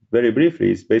mentioned it very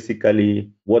briefly, is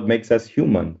basically what makes us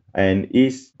human, and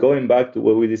is going back to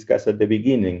what we discussed at the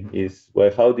beginning, is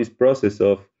how this process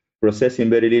of processing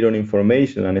very little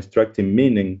information and extracting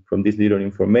meaning from this little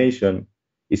information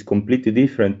is completely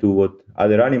different to what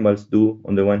other animals do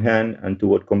on the one hand and to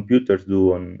what computers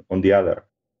do on the other.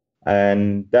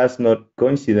 And that's not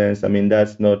coincidence. I mean,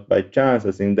 that's not by chance.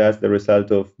 I think that's the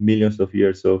result of millions of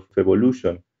years of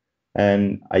evolution.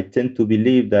 And I tend to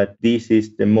believe that this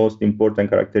is the most important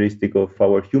characteristic of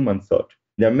our human thought.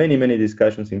 There are many, many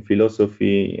discussions in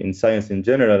philosophy, in science in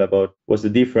general, about what's the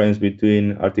difference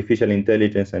between artificial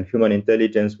intelligence and human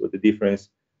intelligence, what's the difference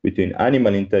between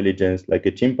animal intelligence, like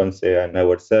a chimpanzee, and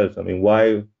ourselves. I mean,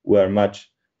 why we are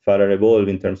much further evolved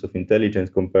in terms of intelligence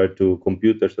compared to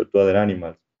computers or to other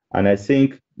animals. And I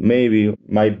think maybe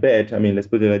my bet, I mean, let's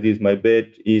put it like this, my bet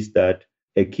is that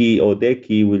a key or the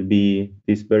key will be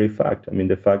this very fact. I mean,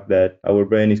 the fact that our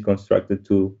brain is constructed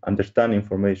to understand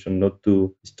information, not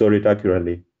to store it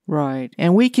accurately. Right.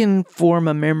 And we can form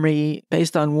a memory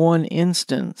based on one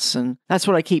instance. And that's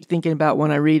what I keep thinking about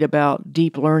when I read about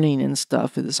deep learning and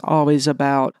stuff. It's always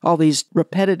about all these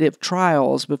repetitive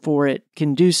trials before it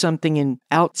can do something and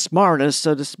outsmart us,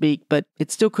 so to speak, but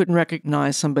it still couldn't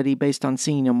recognize somebody based on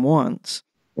seeing them once.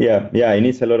 Yeah, it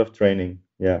needs a lot of training.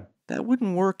 Yeah. That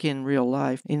wouldn't work in real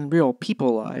life, in real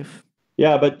people life.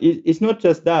 Yeah, but it's not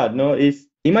just that. No, it's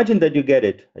imagine that you get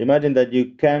it. Imagine that you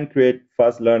can create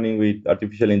fast learning with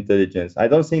artificial intelligence. I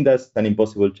don't think that's an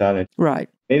impossible challenge. Right.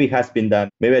 Maybe it has been done.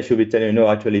 Maybe I should be telling you, no,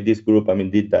 actually this group,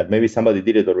 did that. Maybe somebody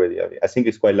did it already. I think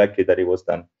it's quite likely that it was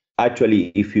done.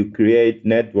 Actually, if you create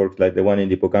networks like the one in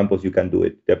the hippocampus, you can do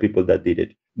it. There are people that did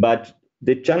it. But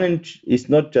the challenge is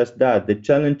not just that. The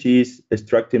challenge is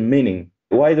extracting meaning.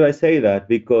 Why do I say that?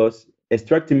 Because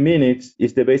extracting meaning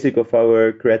is the basic of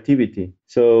our creativity.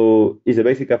 So it's the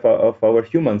basic of our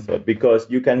human thought. Because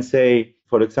you can say,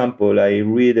 for example, I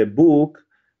read a book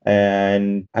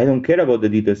and I don't care about the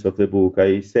details of the book.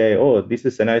 I say, oh, this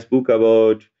is a nice book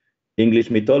about English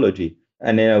mythology.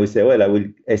 And then I will say, well, I will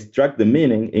extract the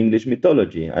meaning English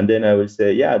mythology. And then I will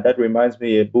say, yeah, that reminds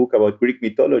me of a book about Greek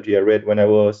mythology I read when I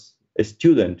was a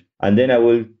student. And then I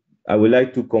would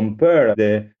like to compare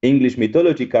the English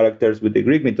mythology characters with the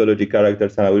Greek mythology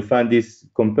characters, and I will find this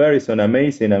comparison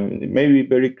amazing and maybe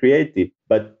very creative.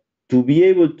 But to be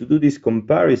able to do this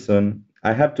comparison,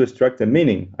 I have to extract a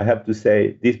meaning. I have to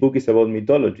say, this book is about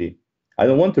mythology. I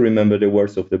don't want to remember the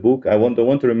words of the book. I don't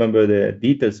want to remember the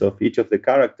details of each of the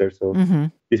characters of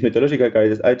these mythological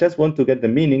characters. I just want to get the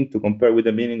meaning to compare with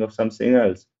the meaning of something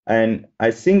else. And I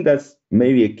think that's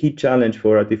maybe a key challenge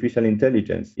for artificial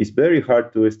intelligence. It's very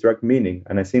hard to extract meaning.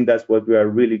 And I think that's what we are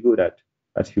really good at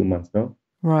as humans, no?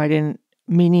 Right. And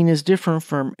meaning is different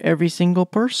from every single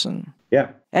person.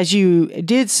 Yeah. As you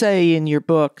did say in your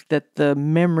book, that the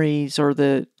memories or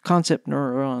the concept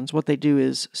neurons, what they do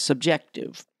is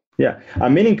subjective. Yeah,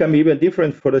 and meaning can be even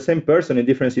different for the same person in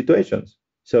different situations.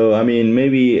 So,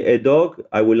 maybe a dog,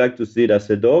 I would like to see it as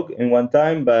a dog in one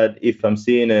time, but if I'm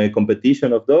seeing a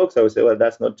competition of dogs, I would say, well,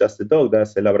 that's not just a dog,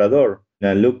 that's a Labrador.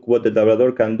 Now, look what the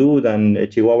Labrador can do than a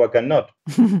Chihuahua cannot.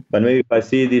 But maybe if I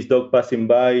see this dog passing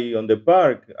by on the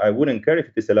park, I wouldn't care if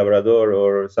it is a Labrador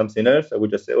or something else. I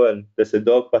would just say, well, there's a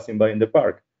dog passing by in the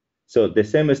park. So the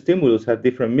same stimulus have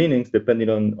different meanings depending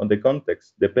on the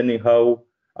context, depending how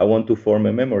I want to form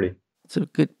a memory. That's a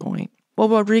good point. Well,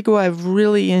 Rodrigo, I've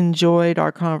really enjoyed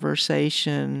our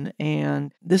conversation,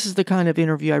 and this is the kind of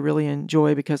interview I really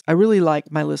enjoy because I really like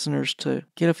my listeners to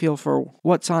get a feel for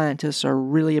what scientists are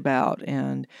really about,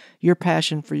 and your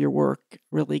passion for your work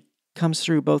really comes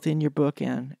through both in your book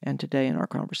and today in our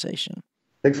conversation.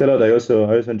 Thanks a lot. I also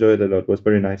enjoyed it a lot. It was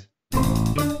very nice.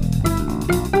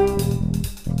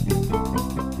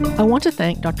 I want to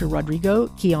thank Dr. Rodrigo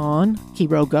Quian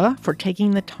Quiroga for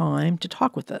taking the time to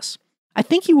talk with us. I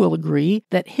think you will agree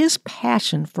that his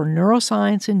passion for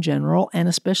neuroscience in general, and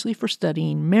especially for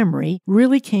studying memory,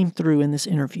 really came through in this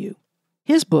interview.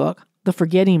 His book, The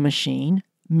Forgetting Machine,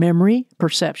 Memory,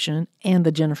 Perception, and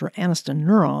the Jennifer Aniston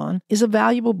Neuron, is a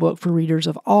valuable book for readers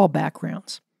of all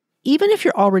backgrounds. Even if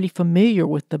you're already familiar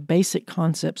with the basic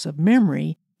concepts of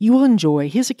memory, you will enjoy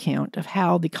his account of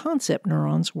how the concept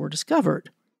neurons were discovered.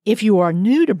 If you are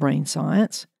new to brain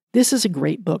science, this is a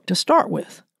great book to start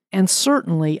with, and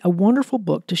certainly a wonderful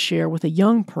book to share with a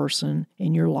young person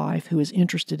in your life who is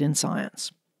interested in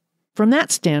science. From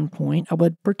that standpoint, I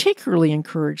would particularly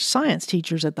encourage science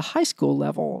teachers at the high school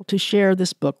level to share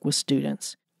this book with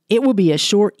students. It will be a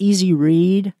short, easy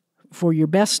read for your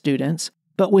best students,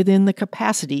 but within the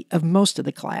capacity of most of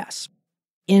the class.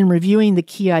 In reviewing the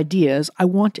key ideas, I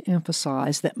want to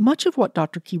emphasize that much of what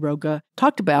Dr. Quiroga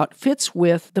talked about fits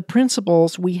with the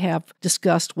principles we have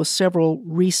discussed with several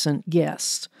recent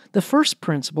guests. The first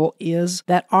principle is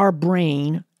that our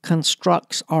brain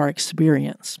constructs our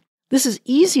experience. This is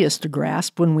easiest to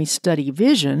grasp when we study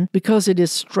vision because it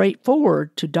is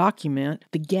straightforward to document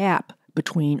the gap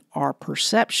between our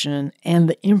perception and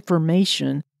the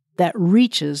information that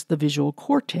reaches the visual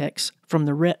cortex from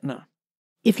the retina.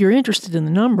 If you're interested in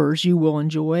the numbers, you will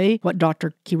enjoy what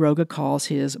Dr. Quiroga calls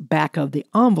his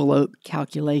back-of-the-envelope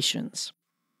calculations.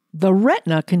 The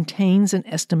retina contains an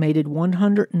estimated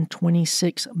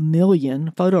 126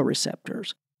 million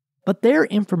photoreceptors, but their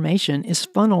information is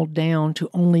funneled down to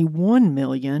only 1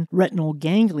 million retinal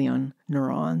ganglion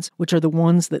neurons, which are the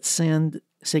ones that send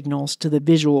signals to the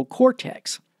visual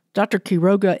cortex. Dr.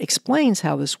 Quiroga explains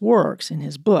how this works in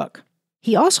his book.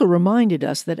 He also reminded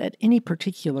us that at any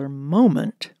particular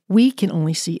moment, we can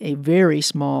only see a very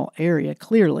small area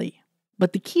clearly.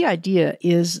 But the key idea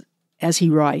is, as he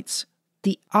writes,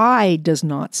 the eye does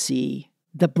not see,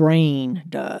 the brain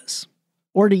does.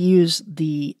 Or to use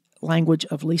the language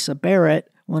of Lisa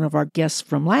Barrett, one of our guests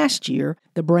from last year,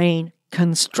 the brain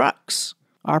constructs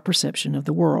our perception of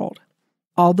the world.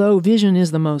 Although vision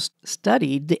is the most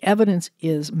studied, the evidence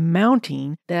is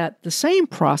mounting that the same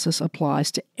process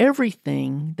applies to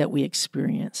everything that we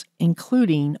experience,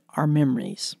 including our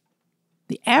memories.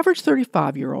 The average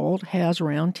 35-year-old has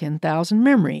around 10,000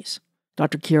 memories.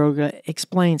 Dr. Quiroga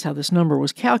explains how this number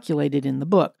was calculated in the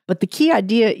book, but the key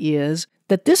idea is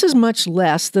that this is much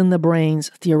less than the brain's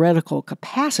theoretical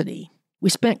capacity. We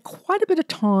spent quite a bit of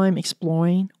time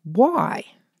exploring why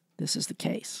this is the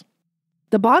case.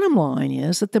 The bottom line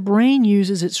is that the brain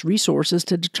uses its resources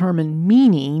to determine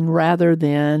meaning rather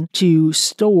than to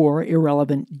store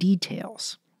irrelevant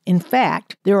details. In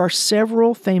fact, there are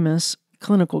several famous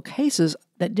clinical cases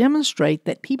that demonstrate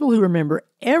that people who remember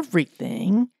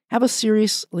everything have a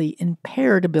seriously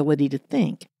impaired ability to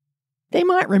think. They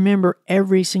might remember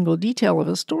every single detail of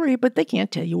a story, but they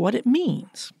can't tell you what it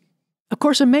means. Of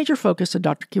course, a major focus of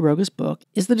Dr. Quiroga's book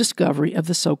is the discovery of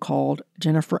the so-called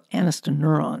Jennifer Aniston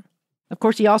neuron. Of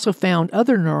course, he also found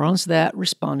other neurons that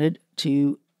responded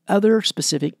to other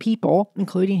specific people,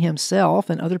 including himself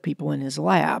and other people in his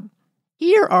lab.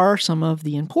 Here are some of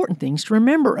the important things to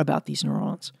remember about these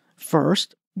neurons.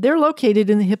 First, they're located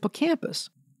in the hippocampus,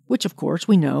 which of course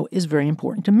we know is very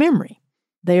important to memory.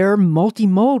 They're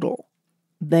multimodal.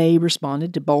 They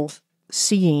responded to both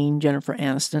seeing Jennifer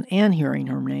Aniston and hearing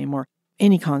her name, or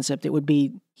any concept that would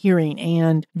be hearing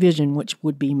and vision, which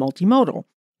would be multimodal.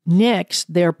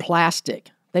 Next, they're plastic.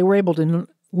 They were able to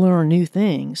learn new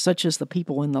things, such as the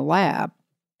people in the lab,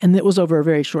 and it was over a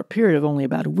very short period of only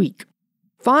about a week.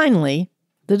 Finally,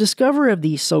 the discovery of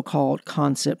these so-called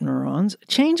concept neurons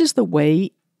changes the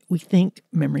way we think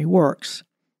memory works.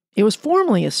 It was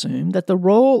formerly assumed that the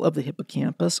role of the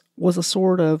hippocampus was a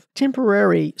sort of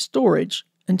temporary storage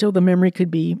until the memory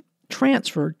could be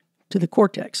transferred to the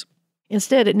cortex.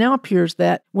 Instead, it now appears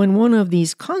that when one of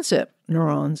these concept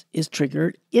neurons is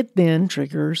triggered, it then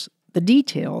triggers the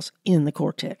details in the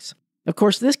cortex. Of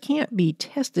course, this can't be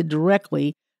tested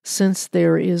directly since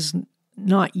there is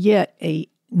not yet a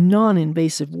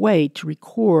non-invasive way to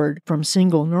record from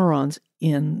single neurons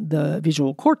in the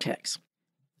visual cortex.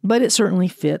 But it certainly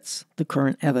fits the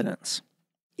current evidence.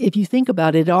 If you think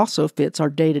about it, it also fits our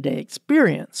day-to-day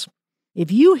experience.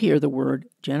 If you hear the word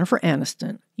Jennifer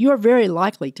Aniston, you are very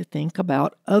likely to think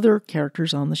about other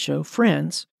characters on the show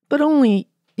Friends, but only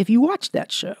if you watch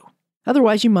that show.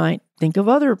 Otherwise, you might think of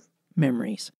other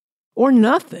memories, or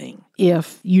nothing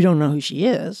if you don't know who she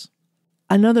is.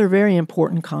 Another very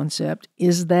important concept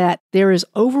is that there is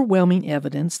overwhelming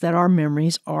evidence that our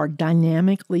memories are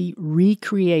dynamically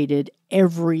recreated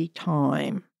every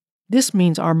time. This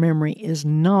means our memory is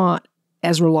not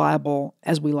as reliable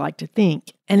as we like to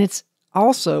think, and it's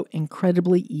also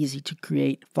incredibly easy to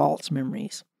create false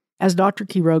memories. As Dr.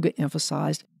 Quiroga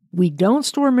emphasized, we don't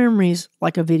store memories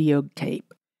like a videotape.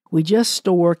 We just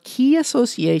store key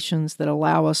associations that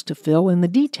allow us to fill in the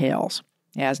details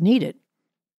as needed.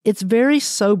 It's very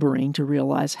sobering to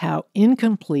realize how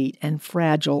incomplete and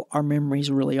fragile our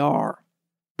memories really are.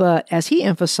 But as he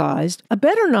emphasized, a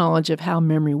better knowledge of how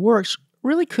memory works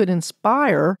really could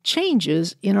inspire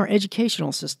changes in our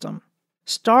educational system,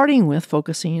 starting with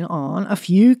focusing on a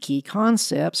few key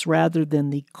concepts rather than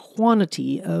the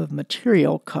quantity of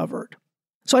material covered.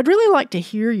 So I'd really like to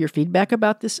hear your feedback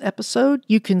about this episode.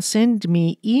 You can send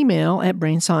me email at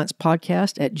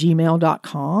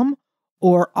brainsciencepodcast@gmail.com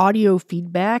or audio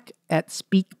feedback at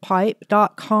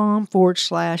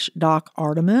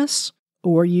speakpipe.com/DocArtemis,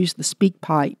 or use the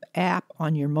SpeakPipe app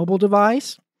on your mobile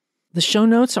device. The show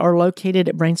notes are located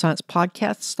at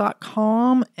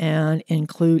brainsciencepodcasts.com and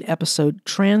include episode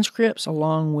transcripts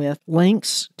along with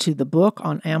links to the book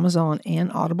on Amazon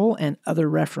and Audible and other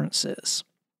references.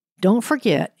 Don't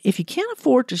forget, if you can't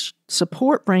afford to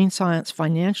support Brain Science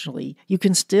financially, you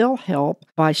can still help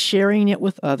by sharing it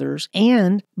with others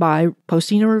and by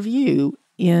posting a review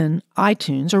in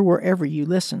iTunes or wherever you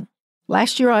listen.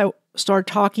 Last year, I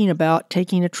started talking about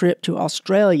taking a trip to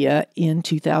Australia in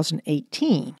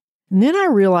 2018. And then I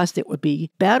realized it would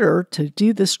be better to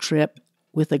do this trip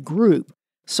with a group.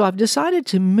 So I've decided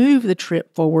to move the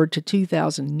trip forward to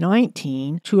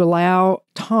 2019 to allow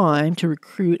time to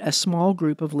recruit a small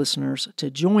group of listeners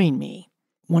to join me.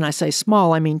 When I say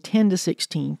small, I mean 10 to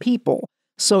 16 people.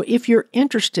 So if you're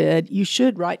interested, you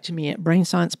should write to me at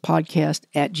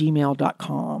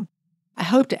brainsciencepodcast@gmail.com. I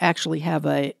hope to actually have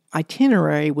an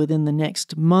itinerary within the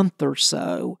next month or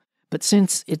so, but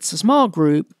since it's a small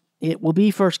group, it will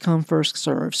be first come, first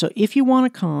serve. So if you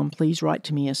want to come, please write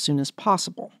to me as soon as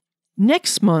possible.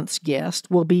 Next month's guest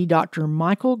will be Dr.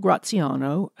 Michael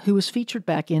Graziano, who was featured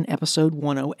back in episode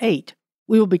 108.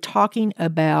 We will be talking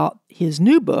about his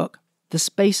new book, The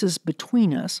Spaces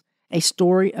Between Us, a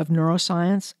story of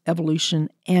neuroscience, evolution,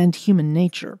 and human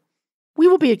nature. We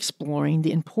will be exploring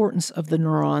the importance of the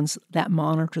neurons that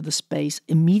monitor the space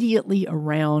immediately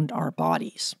around our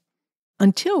bodies.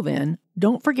 Until then,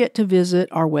 don't forget to visit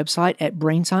our website at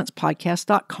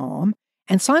brainsciencepodcast.com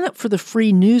and sign up for the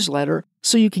free newsletter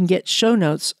so you can get show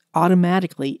notes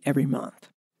automatically every month.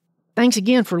 Thanks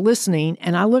again for listening,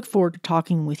 and I look forward to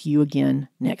talking with you again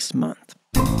next month.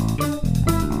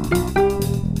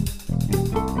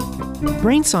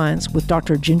 Brain Science with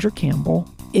Dr. Ginger Campbell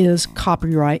is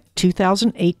copyright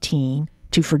 2018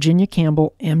 to Virginia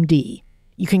Campbell, MD.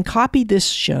 You can copy this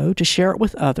show to share it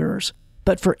with others,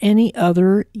 but for any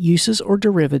other uses or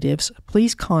derivatives,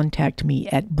 please contact me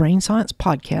at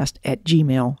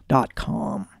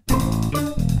brainsciencepodcast@gmail.com.